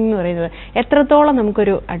ട്രെയിനിങ് എന്ന് പറയുന്നത് എത്രത്തോളം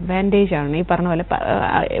നമുക്കൊരു അഡ്വാൻറ്റേജ് ആണ്. ഈ പറഞ്ഞ പോലെ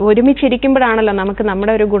ഒരുമിച്ചിരിക്കുമ്പോഴാണല്ലോ നമുക്ക്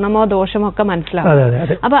നമ്മുടെ ഒരു ഗുണമോ ദോഷമോ ഒക്കെ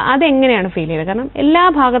മനസ്സിലാവും. അപ്പൊ അതെങ്ങനെയാണ് ഫീൽ ചെയ്തത്? കാരണം എല്ലാ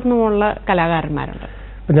ഭാഗത്തു നിന്നുമുള്ള കലാകാരന്മാരുണ്ട്.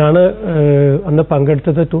 ഞാൻ അന്ന്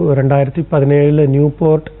പങ്കെടുത്തത് 2017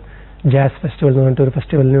 ന്യൂപോർട്ട് ജാസ് ഫെസ്റ്റിവൽ എന്ന് പറഞ്ഞിട്ട് ഒരു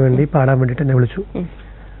ഫെസ്റ്റിവലിന് വേണ്ടി പാടാൻ വേണ്ടിയിട്ട് എന്നെ വിളിച്ചു.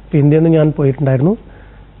 ഇന്ത്യയിൽ നിന്ന് ഞാൻ പോയിട്ടുണ്ടായിരുന്നു.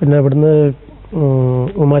 പിന്നെ ഇവിടുന്ന്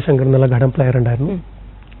ഉമാശങ്കർ എന്നുള്ള ഘടം പ്ലെയർ ഉണ്ടായിരുന്നു.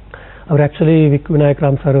 അവർ ആക്ച്വലി വിനായക്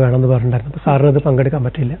റാം സാർ വേണമെന്ന് പറഞ്ഞിട്ടുണ്ടായിരുന്നു. അപ്പൊ സാറിന് അത് പങ്കെടുക്കാൻ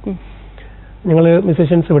പറ്റില്ല. ഞങ്ങൾ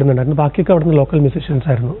മ്യൂസിഷ്യൻസ് ഇവിടെ നിന്നുണ്ടായിരുന്നു. ബാക്കിയൊക്കെ അവിടുന്ന് ലോക്കൽ മ്യൂസിഷ്യൻസ്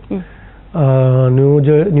ആയിരുന്നു.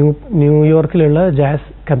 ന്യൂയോർക്കിലുള്ള ജാസ്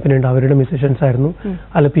കമ്പനി ഉണ്ട്, അവരുടെ മ്യൂസിഷ്യൻസ് ആയിരുന്നു.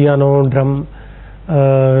 അല്ല പിയാനോ, ഡ്രം,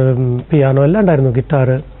 പിയാനോ എല്ലാം ഉണ്ടായിരുന്നു,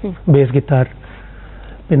 ഗിറ്റാർ, ബേസ് ഗിറ്റാർ.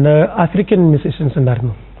 പിന്നെ ആഫ്രിക്കൻ മ്യൂസിഷ്യൻസ്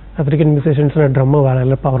ഉണ്ടായിരുന്നു. ആഫ്രിക്കൻ മ്യൂസിഷ്യൻസിന്റെ ഡ്രം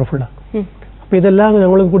വളരെ പവർഫുള്ളാണ്. അപ്പൊ ഇതെല്ലാം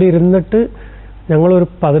ഞങ്ങളും കൂടി ഇരുന്നിട്ട് ഞങ്ങളൊരു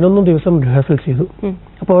 11 ദിവസം റിഹേഴ്സൽ ചെയ്തു.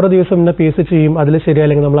 അപ്പൊ ഓരോ ദിവസം ഇന്ന പീസ് ചെയ്യും, അതിൽ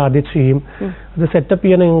ശരിയായില്ലെങ്കിൽ നമ്മൾ ആദ്യം ചെയ്യും. അത് സെറ്റപ്പ്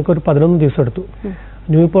ചെയ്യാൻ ഞങ്ങൾക്ക് ഒരു 11 ദിവസം എടുത്തു.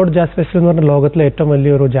 ന്യൂപോർട്ട് ജാസ് ഫെസ്റ്റിവൽ എന്ന് പറഞ്ഞാൽ ലോകത്തിലെ ഏറ്റവും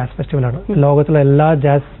വലിയൊരു ജാസ് ഫെസ്റ്റിവലാണ്. ലോകത്തിലെ എല്ലാ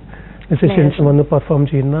ജാസ് മ്യൂസിഷ്യൻസും വന്ന് പെർഫോം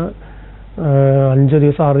ചെയ്യുന്ന 5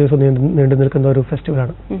 ദിവസം 6 ദിവസം നീണ്ടു നിൽക്കുന്ന ഒരു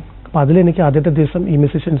ഫെസ്റ്റിവലാണ്. അപ്പൊ അതിലെനിക്ക് ആദ്യത്തെ ദിവസം ഈ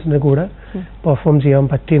മ്യൂസിഷ്യൻസിന്റെ കൂടെ പെർഫോം ചെയ്യാൻ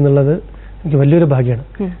പറ്റി എന്നുള്ളത് എനിക്ക് വലിയൊരു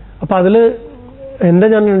ഭാഗ്യമാണ്. അപ്പൊ അതില് എന്റെ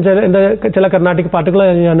ചില കർണാട്ടിക് പാട്ടുകൾ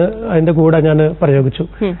ഞാൻ അതിന്റെ കൂടെ ഞാൻ പ്രയോഗിച്ചു.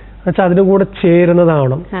 എന്നുവെച്ചാൽ അതിന്റെ കൂടെ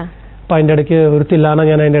ചേരുന്നതാവണം. അപ്പൊ അതിന്റെ ഇടയ്ക്ക് ഒരു തില്ലാന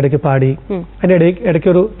ഞാൻ അതിന്റെ ഇടയ്ക്ക് പാടി. അതിന്റെ ഇടയ്ക്ക്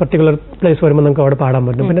ഒരു പർട്ടിക്കുലർ പ്ലേസ് വരുമ്പോൾ നമുക്ക് അവിടെ പാടാൻ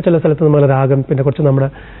പറ്റും. പിന്നെ ചില സ്ഥലത്ത് നമ്മൾ രാഗം, പിന്നെ കുറച്ച് നമ്മുടെ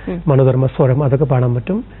മനുധർമ്മ സ്വരം അതൊക്കെ പാടാൻ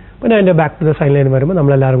പറ്റും. പിന്നെ അതിന്റെ back to the sign line വരുമ്പോൾ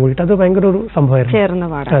നമ്മളെല്ലാവരും കൂടിയിട്ട് അത് ഭയങ്കര ഒരു സംഭവമായിരുന്നു. ചേർന്ന്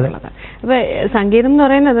പാടാനുള്ളത്. അപ്പൊ സംഗീതം എന്ന്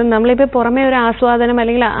പറയുന്നത് നമ്മളിപ്പോ പുറമെ ഒരു ആസ്വാദനം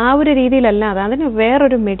അല്ലെങ്കിൽ ആ ഒരു രീതിയിലല്ലാതെ അതിന്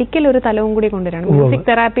വേറൊരു മെഡിക്കൽ ഒരു തലവും കൂടി കൊണ്ടുവരണം. മ്യൂസിക്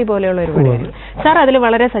തെറാപ്പി പോലെയുള്ള ഒരു പരിപാടി. സാർ അതിൽ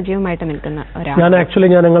വളരെ സജീവമായിട്ട് നിൽക്കുന്ന ഒരാൾ. ഞാൻ ആക്ച്വലി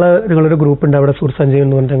ഞങ്ങളൊരു ഗ്രൂപ്പ് ഉണ്ട് അവിടെ, സുർ സഞ്ജയ്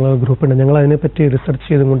എന്ന് പറഞ്ഞിട്ട് ഞങ്ങളൊരു ഗ്രൂപ്പ് ഉണ്ട്. ഞങ്ങൾ അതിനെപ്പറ്റി റിസർച്ച്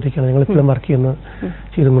ചെയ്തുകൊണ്ടിരിക്കുകയാണ്. ഞങ്ങൾ ഇപ്പോഴും വർക്ക്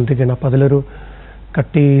ചെയ്തുകൊണ്ടിരിക്കുകയാണ്. അപ്പൊ അതിലൊരു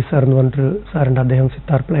കട്ടി സാർ എന്ന് പറഞ്ഞിട്ടൊരു സാറുണ്ട്. അദ്ദേഹം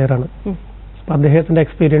സിത്താർ പ്ലെയർ ആണ്. അപ്പൊ അദ്ദേഹത്തിന്റെ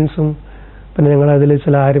എക്സ്പീരിയൻസും പിന്നെ ഞങ്ങൾ അതിൽ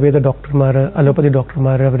ചില ആയുർവേദ ഡോക്ടർമാർ, അലോപ്പതി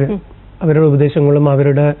ഡോക്ടർമാർ, അവരുടെ ഉപദേശങ്ങളും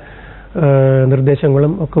അവരുടെ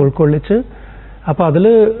നിർദ്ദേശങ്ങളും ഒക്കെ ഉൾക്കൊള്ളിച്ച് അപ്പൊ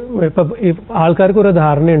അതില് ഇപ്പൊ ഈ ആൾക്കാർക്ക് ഒരു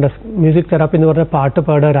ധാരണയുണ്ട്, മ്യൂസിക് തെറാപ്പി എന്ന് പറഞ്ഞാൽ പാട്ട്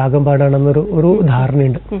പാടുക, രാഗം പാടാണെന്നൊരു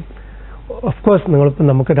ധാരണയുണ്ട്. ഓഫ്കോഴ്സ്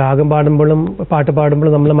നമുക്ക് രാഗം പാടുമ്പോഴും പാട്ട്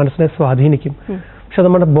പാടുമ്പോഴും നമ്മളെ മനസ്സിനെ സ്വാധീനിക്കും. പക്ഷെ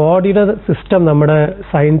നമ്മുടെ ബോഡിയുടെ സിസ്റ്റം നമ്മുടെ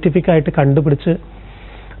സയന്റിഫിക് ആയിട്ട് കണ്ടുപിടിച്ച്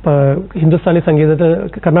ഹിന്ദുസ്ഥാനി സംഗീതത്തിൽ,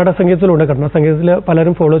 കർണാടക സംഗീതത്തിലുണ്ട്, കർണാടക സംഗീതത്തിൽ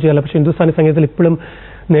പലരും ഫോളോ ചെയ്യാറില്ല. പക്ഷെ ഹിന്ദുസ്ഥാനി സംഗീതത്തിൽ ഇപ്പോഴും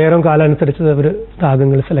നേരം കാലം അനുസരിച്ച് അവർ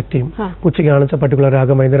രാഗങ്ങൾ സെലക്ട് ചെയ്യും. ഉച്ചയ്ക്ക് കാണിച്ച പർട്ടിക്കുലർ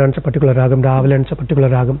രാഗം, വൈകുന്നേരം കാണിച്ച പർട്ടിക്കുലർ രാഗം, രാവിലെ കാണിച്ച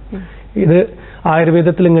പർട്ടിക്കുലർ രാഗം. ഇത്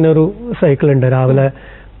ആയുർവേദത്തിൽ ഇങ്ങനെ ഒരു സൈക്കിൾ ഉണ്ട്. രാവിലെ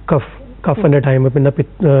കഫിന്റെ ടൈം, പിന്നെ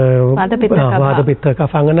വാതപിത്ത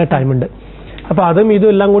കഫ്, അങ്ങനെ ടൈമുണ്ട്. അപ്പൊ അതും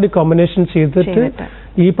ഇതും എല്ലാം കൂടി കോമ്പിനേഷൻ ചെയ്തിട്ട്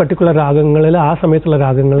ഈ പർട്ടിക്കുലർ രാഗങ്ങളിൽ ആ സമയത്തുള്ള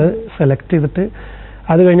രാഗങ്ങൾ സെലക്ട് ചെയ്തിട്ട്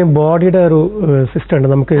അത് കഴിഞ്ഞ് ബോഡിയുടെ ഒരു സിസ്റ്റം ഉണ്ട്.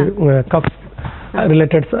 നമുക്ക് കഫ്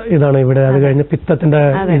റിലേറ്റഡ് ഇതാണ് ഇവിടെ, അത് കഴിഞ്ഞ് പിത്തത്തിന്റെ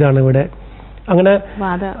ഇതാണ് ഇവിടെ, അങ്ങനെ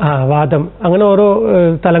വാദം അങ്ങനെ ഓരോ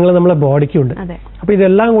തലങ്ങൾ നമ്മളെ ബോഡിക്കുണ്ട്. അപ്പൊ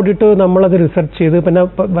ഇതെല്ലാം കൂടിയിട്ട് നമ്മളത് റിസർച്ച് ചെയ്ത് പിന്നെ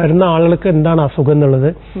വരുന്ന ആളുകൾക്ക് എന്താണ് അസുഖം എന്നുള്ളത്,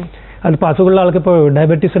 അതിപ്പോൾ അസുഖമുള്ള ആൾക്ക് ഇപ്പോൾ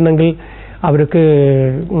ഡയബറ്റീസ് ഉണ്ടെങ്കിൽ അവർക്ക്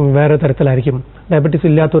വേറെ തരത്തിലായിരിക്കും, ഡയബറ്റീസ്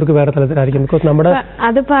ഇല്ലാത്തവർക്ക് വേറെ തരത്തിലായിരിക്കും. ബിക്കോസ് നമ്മുടെ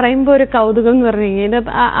അത് പറയുമ്പോൾ ഒരു കൗതുകം എന്ന് പറഞ്ഞു കഴിഞ്ഞാൽ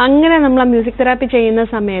അങ്ങനെ നമ്മൾ മ്യൂസിക് തെറാപ്പി ചെയ്യുന്ന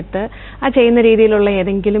സമയത്ത് ആ ചെയ്യുന്ന രീതിയിലുള്ള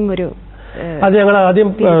ഏതെങ്കിലും ഒരു അത് ഞങ്ങൾ ആദ്യം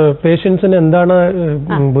പേഷ്യൻസിന് എന്താണ്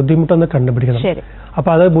ബുദ്ധിമുട്ടെന്ന് കണ്ടുപിടിക്കണം. അപ്പൊ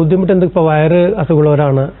അത് ബുദ്ധിമുട്ട് എന്ത് ഇപ്പൊ വയറ്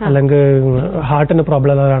അസുഖമുള്ളവരാണ്, അല്ലെങ്കിൽ ഹാർട്ടിന്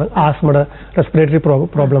പ്രോബ്ലം ഉള്ളവരാണ്, ആസ്മയുടെ റെസ്പിറേറ്ററി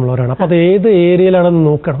പ്രോബ്ലം ഉള്ളവരാണ്. അപ്പൊ അത് ഏത് ഏരിയയിലാണെന്ന്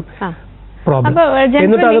നോക്കണം പ്രോബ്ലം.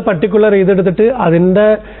 എന്നിട്ട് അത് പർട്ടിക്കുലർ ചെയ്തെടുത്തിട്ട് അതിന്റെ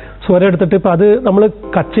സ്വരം എടുത്തിട്ട് ഇപ്പൊ അത് നമ്മൾ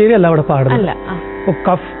കച്ചേരി അല്ല അവിടെ പാടുന്നത്.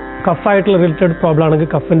 ഇപ്പൊ കഫായിട്ടുള്ള റിലേറ്റഡ് പ്രോബ്ലം ആണെങ്കിൽ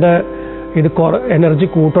കഫിന്റെ ഇത് എനർജി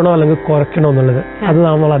കൂട്ടണോ അല്ലെങ്കിൽ കുറയ്ക്കണോ എന്നുള്ളത് അത്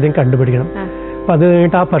നമ്മൾ ആദ്യം കണ്ടുപിടിക്കണം. അപ്പൊ അത്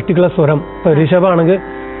കഴിഞ്ഞിട്ട് ആ പർട്ടിക്കുലർ സ്വരം ഇപ്പൊ ഋഷഭാണെങ്കിൽ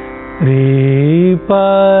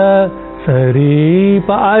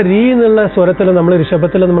ആ രീ എന്നുള്ള സ്വരത്തിൽ നമ്മൾ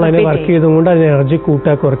ഋഷഭത്തിൽ നമ്മൾ അതിനെ വർക്ക് ചെയ്തുകൊണ്ട് അതിന് എനർജി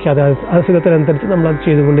കൂട്ടുക കുറയ്ക്കുക, അത് അസുഖത്തിനനുസരിച്ച് നമ്മൾ അത്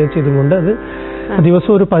ചെയ്തുകൊണ്ട് അത്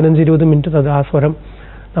ദിവസം ഒരു 15-20 മിനിറ്റ് അത് ആ സ്വരം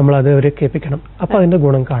നമ്മളത് അവരെ കേൾപ്പിക്കണം. അപ്പൊ അതിന്റെ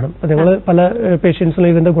ഗുണം കാണും. അപ്പൊ ഞങ്ങൾ പല പേഷ്യൻസിലും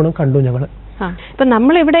ഇതിന്റെ ഗുണം കണ്ടു ഞങ്ങൾ. ഇപ്പൊ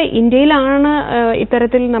നമ്മളിവിടെ ഇന്ത്യയിലാണ്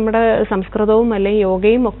ഇത്തരത്തിൽ നമ്മുടെ സംസ്കൃതവും അല്ലെങ്കിൽ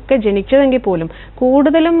യോഗയും ഒക്കെ ജനിച്ചതെങ്കിൽ പോലും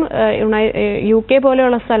കൂടുതലും UK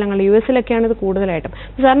പോലെയുള്ള സ്ഥലങ്ങൾ, US-ലൊക്കെയാണ് ഇത് കൂടുതലായിട്ടും.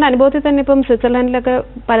 സാറിന്റെ അനുഭവത്തിൽ തന്നെ ഇപ്പം സ്വിറ്റ്സർലൻഡിലൊക്കെ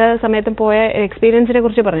പല സമയത്തും പോയ എക്സ്പീരിയൻസിനെ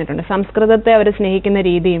കുറിച്ച് പറഞ്ഞിട്ടുണ്ട്. സംസ്കൃതത്തെ അവർ സ്നേഹിക്കുന്ന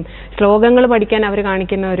രീതിയും ശ്ലോകങ്ങൾ പഠിക്കാൻ അവർ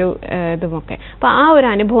കാണിക്കുന്ന ഒരു ഇതുമൊക്കെ. അപ്പൊ ആ ഒരു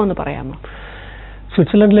അനുഭവം ഒന്ന് പറയാമോ?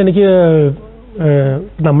 സ്വിറ്റ്സർലൻഡിൽ എനിക്ക്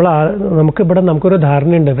നമുക്കൊരു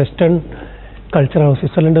ധാരണയുണ്ട് വെസ്റ്റേൺ കൾച്ചറാണ്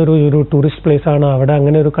സ്വിറ്റ്സർലൻഡ്, ഒരു ടൂറിസ്റ്റ് പ്ലേസ് ആണ്, അവിടെ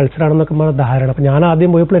അങ്ങനെ ഒരു കൾച്ചറാണെന്നൊക്കെ ധാരണ. അപ്പൊ ഞാൻ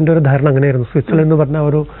ആദ്യം പോയപ്പോൾ എൻ്റെ ഒരു ധാരണ അങ്ങനെയായിരുന്നു. സ്വിറ്റ്സർലൻഡ് എന്ന് പറഞ്ഞാൽ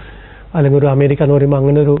അല്ലെങ്കിൽ ഒരു അമേരിക്ക എന്ന് പറയുമ്പോൾ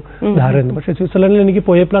അങ്ങനെ ഒരു ധാരണ. പക്ഷെ സ്വിറ്റ്സർലൻഡിൽ എനിക്ക്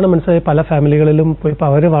പോയപ്പോഴാണ് മനസ്സിലായത് പല ഫാമിലികളിലും പോയപ്പോൾ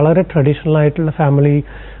അവർ വളരെ ട്രഡീഷണൽ ആയിട്ടുള്ള ഫാമിലി,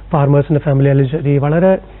 ഫാർമേഴ്സിന്റെ ഫാമിലി അല്ലെങ്കിൽ ശരി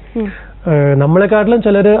വളരെ നമ്മളെക്കാട്ടിലും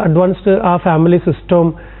ചിലർ അഡ്വാൻസ്ഡ് ആ ഫാമിലി സിസ്റ്റം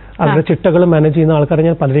അവരുടെ ചിട്ടകൾ മാനേജ് ചെയ്യുന്ന ആൾക്കാരെ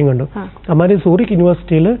ഞാൻ പലരെയും കണ്ടു. അമാരി സൂറിക്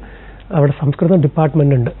യൂണിവേഴ്സിറ്റിയിൽ അവിടെ സംസ്കൃതം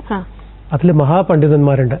ഡിപ്പാർട്ട്മെന്റ് ഉണ്ട്, അതിൽ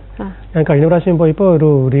മഹാപണ്ഡിതന്മാരുണ്ട്. ഞാൻ കഴിഞ്ഞ പ്രാവശ്യം പോയപ്പോൾ ഒരു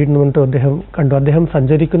റീഡ് എന്ന് പറഞ്ഞിട്ട് അദ്ദേഹം കണ്ടു. അദ്ദേഹം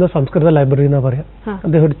സഞ്ചരിക്കുന്ന സംസ്കൃത ലൈബ്രറി എന്നാ പറയാം.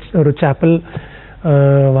 അദ്ദേഹം ഒരു ചാപ്പൽ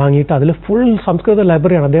വാങ്ങിയിട്ട് അതിൽ ഫുൾ സംസ്കൃത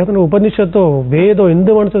ലൈബ്രറിയാണ്. അദ്ദേഹത്തിന്റെ ഉപനിഷത്തോ വേദോ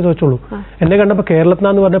എന്ത് വേണമെന്ന് ചോദിച്ചോളൂ. എന്നെ കണ്ടപ്പോൾ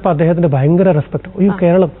കേരളത്തിനാന്ന് പറഞ്ഞപ്പോൾ അദ്ദേഹത്തിന്റെ ഭയങ്കര റെസ്പെക്ട്. അയ്യോ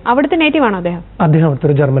കേരളം, അവിടുത്തെ നേറ്റീവ് ആണോ അദ്ദേഹം? അദ്ദേഹം അവിടുത്തെ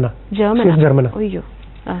ഒരു ജർമ്മനാ.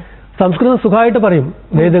 സംസ്കൃതം സുഖമായിട്ട് പറയും,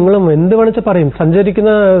 വേദങ്ങളും എന്ത് വേണിച്ച് പറയും.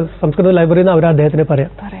 സഞ്ചരിക്കുന്ന സംസ്കൃത ലൈബ്രറിയിൽ നിന്ന് അവർ അദ്ദേഹത്തിനെ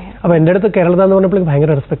പറയാം. അപ്പൊ എന്റെ അടുത്ത് കേരളത്താന്ന് പറഞ്ഞപ്പോൾ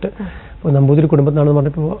ഭയങ്കര റെസ്പെക്ട്. അപ്പോൾ നമ്പൂതിരി കുടുംബത്തിനാണെന്ന്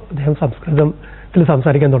പറഞ്ഞപ്പോൾ അദ്ദേഹം സംസ്കൃതത്തിൽ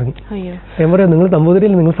സംസാരിക്കാൻ തുടങ്ങി. ഞാൻ പറയാം, നിങ്ങൾ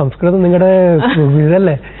നമ്പൂതിരിയിൽ നിങ്ങൾ സംസ്കൃതം നിങ്ങളുടെ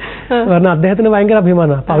ഇതല്ലേ പറഞ്ഞാൽ അദ്ദേഹത്തിന് ഭയങ്കര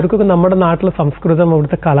അഭിമാനമാണ്. അപ്പൊ അവർക്കൊക്കെ നമ്മുടെ നാട്ടിൽ സംസ്കൃതം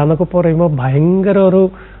അവിടുത്തെ കല എന്നൊക്കെ പറയുമ്പോൾ ഭയങ്കര ഒരു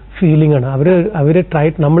ഫീലിംഗ് ആണ്. അവര്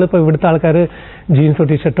നമ്മളിപ്പോ ഇവിടുത്തെ ആൾക്കാർ ജീൻസോ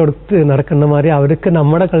ടീഷർട്ടോ എടുത്ത് നടക്കുന്ന മാതിരി അവർക്ക്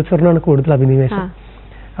നമ്മുടെ കൾച്ചറിനാണ് കൂടുതൽ അഭിനിവേശം.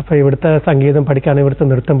 അപ്പൊ ഇവിടുത്തെ സംഗീതം പഠിക്കാനും ഇവിടുത്തെ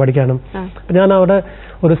നൃത്തം പഠിക്കാനും. അപ്പൊ ഞാൻ അവിടെ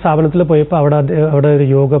ഒരു സ്ഥാപനത്തിൽ പോയപ്പോൾ അവിടെ ഒരു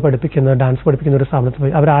യോഗ പഠിപ്പിക്കുന്ന ഡാൻസ് പഠിപ്പിക്കുന്ന ഒരു സ്ഥാപനത്തിൽ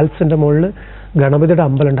പോയി. അവർ ആൽപ്സിന്റെ മുകളിൽ ഗണപതിയുടെ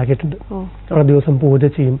അമ്പലം ഉണ്ടാക്കിയിട്ടുണ്ട്. അവിടെ ദിവസം പൂജ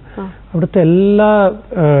ചെയ്യും. അവിടുത്തെ എല്ലാ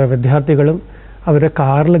വിദ്യാർത്ഥികളും അവരുടെ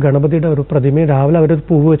കാറിൽ ഗണപതിയുടെ ഒരു പ്രതിമയെ രാവിലെ അവരൊരു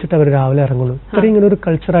പൂവ് വെച്ചിട്ട് അവർ രാവിലെ ഇറങ്ങുള്ളൂ. ഇത്രയും ഇങ്ങനെ ഒരു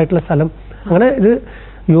കൾച്ചറായിട്ടുള്ള സ്ഥലം. അങ്ങനെ ഇത്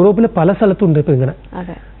യൂറോപ്പിലെ പല സ്ഥലത്തുണ്ട് ഇപ്പൊ ഇങ്ങനെ.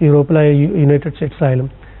 യൂറോപ്പിലെ യുണൈറ്റഡ് സ്റ്റേറ്റ്സ് ആയാലും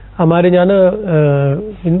അമാര് ഞാൻ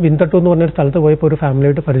വിന്തട്ടു എന്ന് പറഞ്ഞൊരു സ്ഥലത്ത് പോയപ്പോൾ ഒരു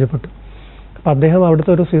ഫാമിലിയായിട്ട് പരിചയപ്പെട്ടു. അപ്പൊ അദ്ദേഹം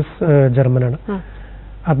അവിടുത്തെ ഒരു സ്വിസ് ജർമ്മനാണ്.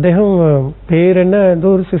 അദ്ദേഹം പേരെന്നെ എന്തോ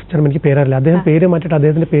ഒരു സ്വിസ് ജർമ്മൻ, എനിക്ക് പേരറിയില്ല. അദ്ദേഹം പേര് മാറ്റിയിട്ട്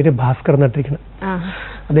അദ്ദേഹത്തിന്റെ പേര് ഭാസ്കർ എന്നിട്ടിരിക്കണം.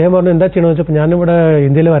 അദ്ദേഹം പറഞ്ഞു എന്താ ചെയ്യണമെന്ന് വെച്ചപ്പോൾ ഞാനിവിടെ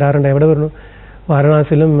ഇന്ത്യയിൽ വരാറുണ്ട്. എവിടെ പറഞ്ഞു?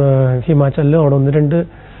 വാരണാസിയിലും ഹിമാചലിലും അവിടെ 1-2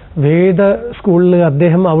 വേദ സ്കൂളിൽ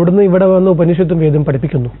അദ്ദേഹം അവിടുന്ന് ഇവിടെ വന്ന് ഉപനിഷത്തും വേദം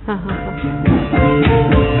പഠിപ്പിക്കുന്നു.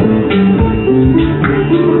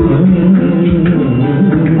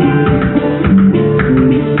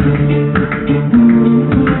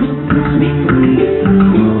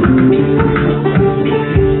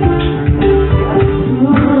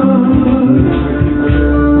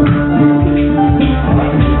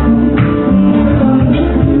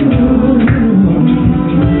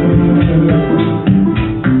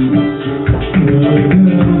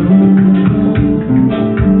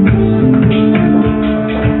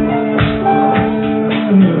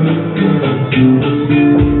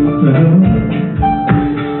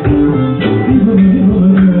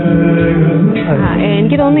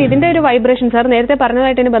 ഇതിന്റെ ഒരു വൈബ്രേഷൻ സാർ നേരത്തെ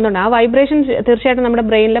പറഞ്ഞതായിട്ട് തന്നെ ബന്ധമുണ്ട്. ആ വൈബ്രേഷൻ തീർച്ചയായിട്ടും നമ്മുടെ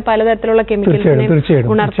ബ്രെയിനിലെ പലതരത്തിലുള്ള കെമിക്കൽസിനെ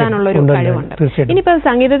ഉണർത്താനുള്ള ഒരു കഴിവുണ്ട്. ഇനിയിപ്പോ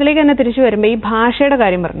സംഗീതത്തിലേക്ക് തന്നെ തിരിച്ചു വരുമ്പോൾ ഈ ഭാഷയുടെ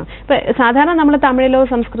കാര്യം പറഞ്ഞു. ഇപ്പൊ സാധാരണ നമ്മൾ തമിഴിലോ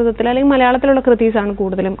സംസ്കൃതത്തിലോ അല്ലെങ്കിൽ മലയാളത്തിലുള്ള കൃതീസ് ആണ്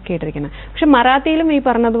കൂടുതലും കേട്ടിരിക്കുന്നത്. പക്ഷെ മറാത്തിയിലും ഈ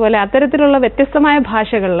പറഞ്ഞതുപോലെ അത്തരത്തിലുള്ള വ്യത്യസ്തമായ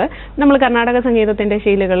ഭാഷകളിൽ നമ്മൾ കർണാടക സംഗീതത്തിന്റെ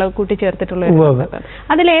ശൈലികൾ കൂട്ടിച്ചേർത്തിട്ടുള്ള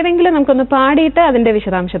അതിലേതെങ്കിലും നമുക്കൊന്ന് പാടിയിട്ട് അതിന്റെ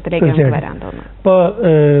വിശദാംശത്തിലേക്ക് വരാൻ തോന്നുന്നു.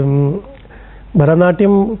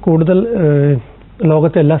 ഭരതനാട്യം കൂടുതൽ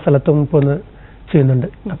ലോകത്തെ എല്ലാ സ്ഥലത്തും ഇപ്പോൾ ഒന്ന് ചെയ്യുന്നുണ്ട്.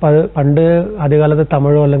 അപ്പം അത് പണ്ട് ആദ്യകാലത്ത്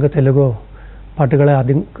തമിഴോ അല്ലെങ്കിൽ തെലുഗോ പാട്ടുകളെ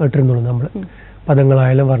ആദ്യം കേട്ടിരുന്നുള്ളൂ നമ്മൾ,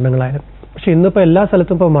 പദങ്ങളായാലും വർണ്ണങ്ങളായാലും. പക്ഷെ ഇന്നിപ്പോൾ എല്ലാ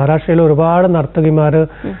സ്ഥലത്തും ഇപ്പോൾ മഹാരാഷ്ട്രയിൽ ഒരുപാട് നർത്തകിമാർ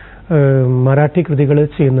മറാഠി കൃതികൾ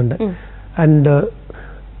ചെയ്യുന്നുണ്ട്. ആൻഡ്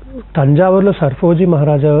തഞ്ചാവൂരിൽ സർഫോജി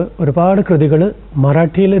മഹാരാജാവ് ഒരുപാട് കൃതികൾ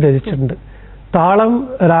മറാഠിയിൽ രചിച്ചിട്ടുണ്ട്. താളം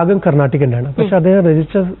രാഗം കർണാട്ടിക്കിൻ്റെയാണ്, പക്ഷെ അദ്ദേഹം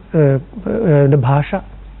രചിച്ച ഭാഷ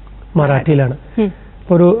മറാഠിയിലാണ്.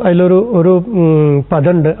 അതിലൊരു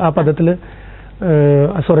പദമുണ്ട്, ആ പദത്തിൽ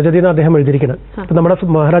സ്വരജതിന്ന് അദ്ദേഹം എഴുതിയിരിക്കുന്നത്. ഇപ്പൊ നമ്മുടെ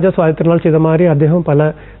മഹാരാജ സ്വാതി തിരുനാൾ ചെയ്ത മാതിരി അദ്ദേഹം പല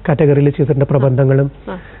കാറ്റഗറിയിൽ ചെയ്തിട്ടുണ്ട്, പ്രബന്ധങ്ങളും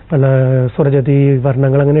പല സ്വരജതി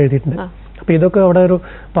വർണ്ണങ്ങൾ അങ്ങനെ എഴുതിയിട്ടുണ്ട്. അപ്പൊ ഇതൊക്കെ അവിടെ ഒരു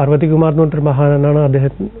പാർവതികുമാർ എന്ന് പറഞ്ഞൊരു മഹാനാണ്,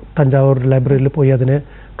 അദ്ദേഹം തഞ്ചാവൂർ ലൈബ്രറിയിൽ പോയി അതിനെ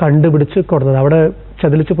കണ്ടുപിടിച്ച് കൊടുത്തത്. അവിടെ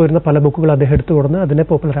ചതിലിച്ച് പോയിരുന്ന പല ബുക്കുകൾ അദ്ദേഹം എടുത്തു കൊടുന്ന് അതിനെ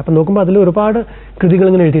പോപ്പുലർ. അപ്പൊ നോക്കുമ്പോൾ അതിൽ ഒരുപാട് കൃതികൾ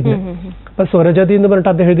ഇങ്ങനെ എഴുതിയിട്ടുണ്ട്. അപ്പൊ സ്വരജതി എന്ന്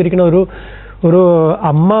പറഞ്ഞിട്ട് അദ്ദേഹം എഴുതിയിരിക്കുന്ന ഒരു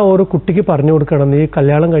അമ്മ ഒരു കുട്ടിക്ക് പറഞ്ഞു കൊടുക്കണം, നീ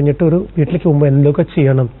കല്യാണം കഴിഞ്ഞിട്ട് ഒരു വീട്ടിലേക്ക് പോകുമ്പോൾ എന്തൊക്കെ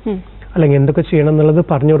ചെയ്യണം അല്ലെങ്കിൽ എന്തൊക്കെ ചെയ്യണം എന്നുള്ളത്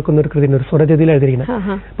പറഞ്ഞു കൊടുക്കുന്ന ഒരു കൃതി, ഒരു സ്വരജതിയിൽ എഴുതിയിരിക്കുന്നത്.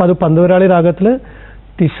 അപ്പൊ അത് പന്തൂരാളി രാഗത്തില്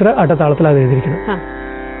തിശ്ര അട്ടതാളത്തിലാണ് എഴുതിയിരിക്കുന്നത്.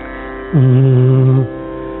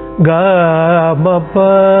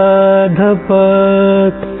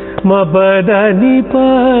 മപദനി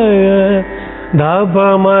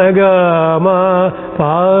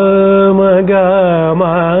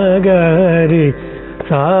പമഗരി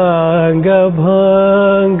സാംഗഭാംഗതു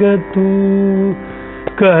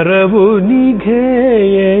കരവു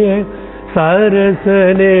നിഘേയ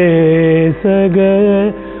സരസനേ സഗ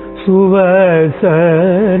സുവസനഹി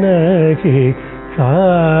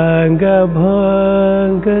സാംഗഭാംഗതു.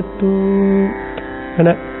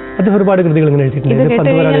 അങ്ങനെ അത് ഒരുപാട് കൃതികൾ ഇങ്ങനെ എഴുതിയിട്ടുണ്ട്.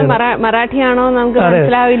 മറാഠിയാണോ നമുക്ക്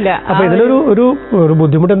മനസ്സിലാവില്ല. അപ്പൊ ഇതിലൊരു ഒരു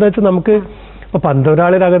ബുദ്ധിമുട്ട് എന്താ വെച്ചാൽ നമുക്ക് ഇപ്പൊ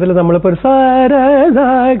പന്തൂരാളി രാഗത്തിൽ നമ്മളിപ്പോ ഒരു സാരസാക്ഷരിപാല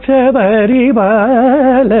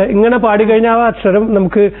ഇങ്ങനെ പാടിക്കഴിഞ്ഞാൽ ആ അക്ഷരം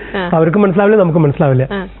നമുക്ക് അവർക്ക് മനസ്സിലാവില്ല, നമുക്ക് മനസ്സിലാവില്ല.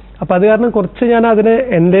 അപ്പൊ അത് കാരണം കുറച്ച് ഞാൻ അതിന്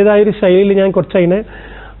എന്റേതായൊരു ശൈലിയിൽ ഞാൻ കുറച്ച് അതിനെ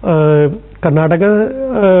കർണാടക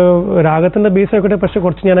രാഗത്തിന്റെ ബേസ് ആയിക്കോട്ടെ, പക്ഷെ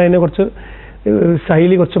കുറച്ച് ഞാൻ അതിനെ കുറച്ച്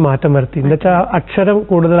ശൈലി കുറച്ച് മാറ്റം വരുത്തി. എന്താ വെച്ചാൽ അക്ഷരം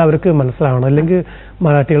കൂടുതൽ അവർക്ക് മനസ്സിലാവണം, അല്ലെങ്കിൽ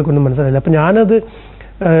മറാഠികൾക്കൊന്നും മനസ്സിലാവില്ല. അപ്പൊ ഞാനത്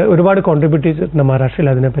ഒരുപാട് കോൺട്രിബ്യൂട്ട് ചെയ്തിട്ടുണ്ട് മഹാരാഷ്ട്രയിൽ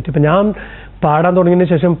അതിനെപ്പറ്റി. ഇപ്പൊ ഞാൻ പാടാൻ തുടങ്ങിയതിന്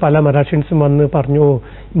ശേഷം പല മറാഠിയൻസും വന്ന് പറഞ്ഞു,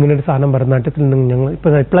 ഇങ്ങനെ ഒരു സാധനം ഭരതനാട്യത്തിൽ നിന്ന് ഞങ്ങൾ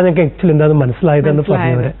ഇപ്പോഴാണ് ഞങ്ങൾക്ക് ആക്ച്വലി എന്താണെന്ന് മനസ്സിലായതെന്ന്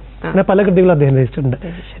പറഞ്ഞവരെ. അങ്ങനെ പല കൃതികളും അദ്ദേഹം രചിച്ചിട്ടുണ്ട്.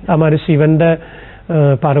 അമാര് ശിവന്റെ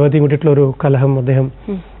പാർവതിയും കൂട്ടിയിട്ടുള്ള ഒരു കലഹം അദ്ദേഹം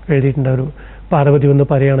എഴുതിയിട്ടുണ്ട്. ഒരു പാർവതി ഒന്ന്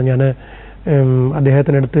പറയാണ്, ഞാൻ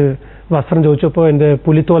അദ്ദേഹത്തിനടുത്ത് വസ്ത്രം ചോദിച്ചപ്പോ എന്റെ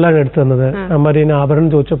പുലിത്തോലാണ് എടുത്തു തന്നത്, അമ്മാരി ആഭരണം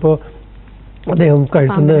ചോദിച്ചപ്പോ അദ്ദേഹം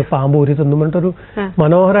കഴുത്തുനിന്ന് പാമ്പ് ഊരി തന്നു പറഞ്ഞിട്ടൊരു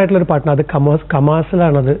മനോഹരമായിട്ടുള്ള ഒരു പാട്ടാണ്. അത്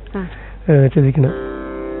കമാസിലാണത് ചിന്തിക്കുന്നത്.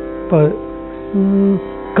 അപ്പൊ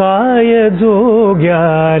കായ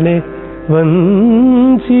ജോഗ്യാനെ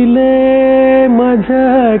വഞ്ചിലേ മജ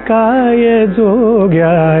കായ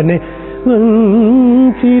ജോഗ്യാനെ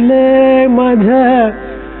വഞ്ചിലേ മജ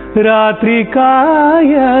രാത്രി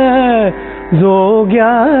കായ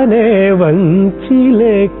ജോഗ്യാനെ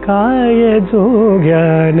വഞ്ചിലേ കായ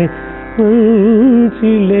ജോഗ്യാനെ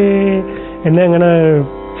വഞ്ചിലേ എന്നെ അങ്ങനെ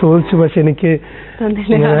ചോദിച്ചു. പക്ഷെ എനിക്ക്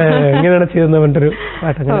എങ്ങനെയാണ് ചെയ്തെന്ന് പറഞ്ഞൊരു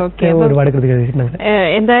പാട്ട് ഒരുപാട് കൃതികൾ.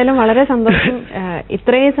 എന്തായാലും വളരെ സന്തോഷം.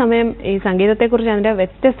 ഇത്രയും സമയം ഈ സംഗീതത്തെ കുറിച്ച് അതിന്റെ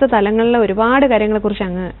വ്യത്യസ്ത തലങ്ങളിലെ ഒരുപാട് കാര്യങ്ങളെ കുറിച്ച്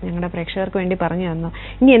അങ്ങ് ഞങ്ങളുടെ പ്രേക്ഷകർക്ക് വേണ്ടി പറഞ്ഞു തന്നു.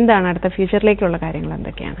 ഇനി എന്താണ് അടുത്ത ഫ്യൂച്ചറിലേക്കുള്ള കാര്യങ്ങൾ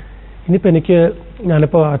എന്തൊക്കെയാണ്? ഇനിയിപ്പോ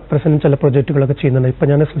ഞാനിപ്പോ അറ്റ് പ്രസന്റ് ചില പ്രൊജക്ടുകളൊക്കെ ചെയ്യുന്നുണ്ട്. ഇപ്പൊ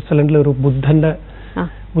ഞാൻ സ്വിറ്റ്സർലൻഡിൽ ഒരു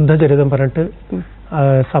ബുദ്ധചരിതം പറഞ്ഞിട്ട്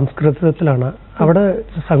സംസ്കൃതത്തിലാണ്. അവിടെ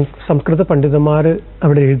സംസ്കൃത പണ്ഡിതന്മാര്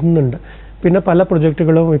അവിടെ എഴുതുന്നുണ്ട്. പിന്നെ പല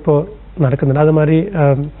പ്രൊജക്ടുകളും ഇപ്പോൾ നടക്കുന്നുണ്ട്. അതുമാതിരി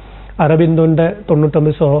അരബിന്ദോന്റെ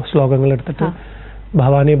 99 ശ്ലോകങ്ങൾ എടുത്തിട്ട്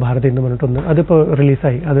ഭവാനി ഭാരതി എന്ന് പറഞ്ഞിട്ടൊന്ന് അതിപ്പോ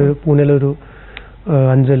റിലീസായി. അത് പൂനെയിലൊരു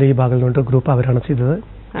അഞ്ജലി ബാഗൽ എന്ന് പറഞ്ഞിട്ട് ഗ്രൂപ്പ് അവരാണ് ചെയ്തത്.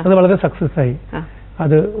 അത് വളരെ സക്സസ് ആയി.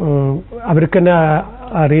 അത് അവർക്ക് തന്നെ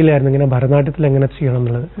അറിയില്ലായിരുന്നു ഇങ്ങനെ ഭരതനാട്യത്തിൽ എങ്ങനെ ചെയ്യണം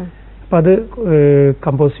എന്നുള്ളത്. അപ്പൊ അത്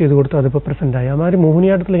കമ്പോസ് ചെയ്ത് കൊടുത്തു, അതിപ്പോ പ്രസന്റ് ആയി. അതുമാതിരി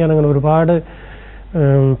മോഹിനിയാട്ടത്തിൽ ഞാൻ അങ്ങനെ ഒരുപാട്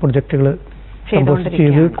പ്രൊജക്ടുകൾ കമ്പോസ്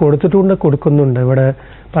ചെയ്ത് കൊടുക്കുന്നുണ്ട്. ഇവിടെ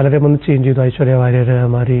പലരും ഒന്ന് ചേഞ്ച് ചെയ്തു. ഐശ്വര്യ വാര്യര്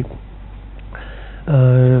മാതിരി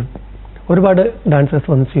ഒരുപാട് ഡാൻസേഴ്സ്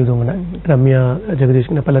വന്ന് ചെയ്തു. അങ്ങനെ രമ്യ ജഗദീഷ്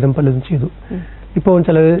ഇങ്ങനെ പലരും ചെയ്തു. ഇപ്പോൾ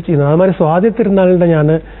ചിലർ ചെയ്യുന്നു. അതുമാതിരി സ്വാതി തിരുനാളിന്റെ ഞാൻ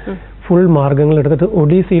ഫുൾ മാർഗങ്ങൾ എടുത്തിട്ട്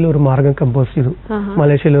ഒഡീസയിൽ ഒരു മാർഗം കമ്പോസ് ചെയ്തു.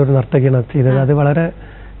 മലേഷ്യയിലെ ഒരു നർത്തകിയാണ് ചെയ്തത്. അത് വളരെ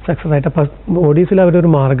സക്സസ് ആയിട്ട്. അപ്പൊ ഒഡീസയിൽ അവരൊരു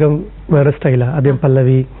മാർഗം വേറെ സ്റ്റൈലാണ്. ആദ്യം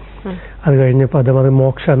പല്ലവി, അത് കഴിഞ്ഞപ്പോൾ അതേമാതിരി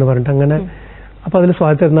മോക്ഷ എന്ന് പറഞ്ഞിട്ട് അങ്ങനെ. അപ്പൊ അതിൽ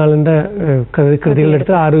സ്വാതി തിരുനാളിന്റെ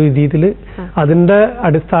കൃതികളെടുത്ത് ആ ഒരു രീതിയിൽ അതിന്റെ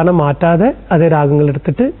അടിസ്ഥാനം മാറ്റാതെ അതേ രാഗങ്ങൾ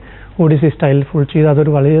എടുത്തിട്ട് ഒഡീസി സ്റ്റൈൽ ഫുൾ ചെയ്ത്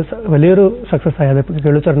അതൊരു വലിയൊരു സക്സസ് ആയി. അത്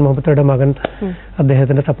കേളു ചരൺ മുഹമ്മദയുടെ മകൻ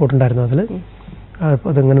അദ്ദേഹത്തിന്റെ സപ്പോർട്ട് ഉണ്ടായിരുന്നു അതിൽ.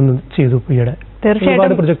 അതങ്ങനെ ചെയ്തു. ഈയിടെ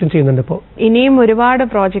ഒരുപാട് പ്രൊജക്റ്റും ചെയ്യുന്നുണ്ട് ഇപ്പോൾ. ഇനിയും ഒരുപാട്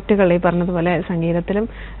പ്രോജക്റ്റുകൾ ഈ പറഞ്ഞതുപോലെ സംഗീതത്തിലും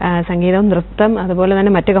സംഗീതവും നൃത്തം അതുപോലെ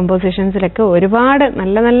തന്നെ മറ്റ് കമ്പോസിഷൻസിലൊക്കെ ഒരുപാട്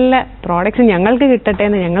നല്ല നല്ല പ്രോഡക്ട്സ് ഞങ്ങൾക്ക് കിട്ടട്ടെ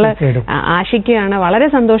എന്ന് ഞങ്ങൾ ആശിക്കുകയാണ്. വളരെ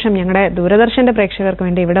സന്തോഷം ഞങ്ങളുടെ ദൂരദർശന്റെ പ്രേക്ഷകർക്ക്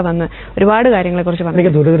വേണ്ടി ഇവിടെ വന്ന് ഒരുപാട് കാര്യങ്ങളെ കുറിച്ച് പറഞ്ഞു.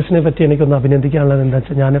 എനിക്ക് ദൂരദർശനെ പറ്റി എനിക്കൊന്ന് അഭിനന്ദിക്കാനുള്ളത് എന്താ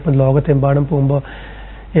വെച്ചാൽ, ഞാനിപ്പോൾ ലോകത്തെമ്പാടും പോകുമ്പോൾ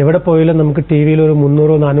എവിടെ പോയാലും നമുക്ക് ടി വിയിൽ ഒരു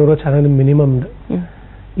 300-400 ചാനൽ മിനിമം ഉണ്ട്.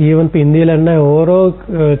 ഈവൻ ഇപ്പം ഇന്ത്യയിൽ തന്നെ ഓരോ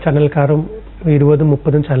ചാനൽക്കാരും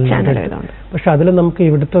 20-30 ചാനലുണ്ട്. പക്ഷെ അതിൽ നമുക്ക്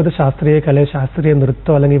ഇവിടുത്തെ ഒരു ശാസ്ത്രീയ കല, ശാസ്ത്രീയ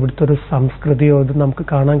നൃത്തം അല്ലെങ്കിൽ ഇവിടുത്തെ ഒരു സംസ്കൃതിയോ ഇത് നമുക്ക്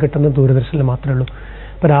കാണാൻ കിട്ടുന്ന ദൂരദർശനിൽ മാത്രമേ ഉള്ളൂ.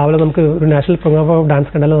 ഇപ്പൊ രാവിലെ നമുക്ക് ഒരു നാഷണൽ പ്രോഗ്രാം ഓഫ്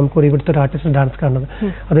ഡാൻസ് കണ്ടാലും നമുക്ക് ഒരു ഇവിടുത്തെ ഒരു ആർട്ടിസ്റ്റ് ഡാൻസ് കാണുന്നത്.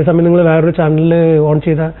 അതേസമയം നിങ്ങൾ വേറൊരു ചാനലിൽ ഓൺ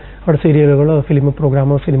ചെയ്ത അവിടെ സീരിയലുകളോ ഫിലിം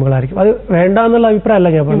പ്രോഗ്രാമോ സിനിമകളായിരിക്കും. അത് വേണ്ട എന്നുള്ള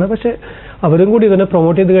അഭിപ്രായമല്ല ഞാൻ പറഞ്ഞത്. പക്ഷെ അവരും കൂടി ഇതിനെ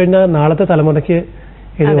പ്രൊമോട്ട് ചെയ്ത് കഴിഞ്ഞാൽ നാളത്തെ തലമുറയ്ക്ക്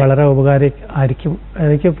ഇത് വളരെ ഉപകാരമായിരിക്കും.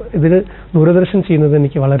 എനിക്ക് ഇതിൽ ദൂരദർശൻ ചെയ്യുന്നത്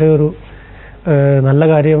എനിക്ക് വളരെ ഒരു നല്ല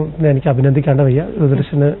കാര്യം, എനിക്ക് അഭിനന്ദിക്കേണ്ട വയ്യ.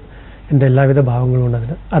 ദൂരദർശന് എൻ്റെ എല്ലാവിധ ഭാവങ്ങളും ഉണ്ട്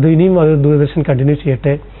അതിന്. അത് ഇനിയും അത് ദൂരദർശൻ കണ്ടിന്യൂ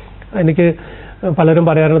ചെയ്യട്ടെ. എനിക്ക് പലരും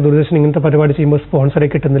പറയാറുണ്ട് ദൂരദർശൻ ഇങ്ങനത്തെ പരിപാടി ചെയ്യുമ്പോൾ സ്പോൺസറെ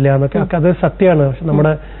കിട്ടുന്നില്ല എന്നൊക്കെ. അത് സത്യമാണ്. പക്ഷെ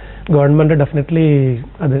നമ്മുടെ ഗവൺമെന്റ് ഡെഫിനറ്റ്ലി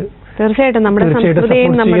അത് തീർച്ചയായിട്ടും നമ്മുടെ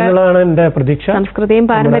എന്റെ പ്രതീക്ഷ. സംസ്കൃതിയും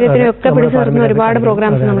പാരമ്പര്യത്തിനും ഒക്കെ പിടിച്ചു നിർത്തുന്ന ഒരുപാട്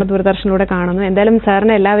പ്രോഗ്രാംസ് നമ്മൾ ദൂരദർശനിലൂടെ കാണുന്നു. എന്തായാലും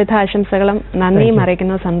സാറിന് എല്ലാവിധ ആശംസകളും നന്ദിയും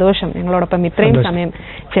അറിയിക്കുന്നു. സന്തോഷം ഞങ്ങളോടൊപ്പം ഇത്രയും സമയം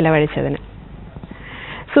ചിലവഴിച്ചതിന്.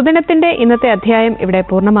 സുദിനത്തിന്റെ ഇന്നത്തെ അധ്യായം ഇവിടെ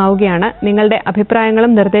പൂർണ്ണമാവുകയാണ്. നിങ്ങളുടെ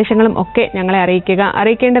അഭിപ്രായങ്ങളും നിർദ്ദേശങ്ങളും ഒക്കെ ഞങ്ങളെ അറിയിക്കുക.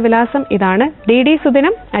 അറിയിക്കേണ്ട വിലാസം ഇതാണ്: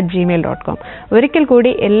 ddsudinam@gmail.com. ഒരിക്കൽ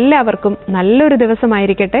കൂടി എല്ലാവർക്കും നല്ലൊരു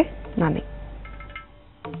ദിവസമായിരിക്കട്ടെ. നന്ദി.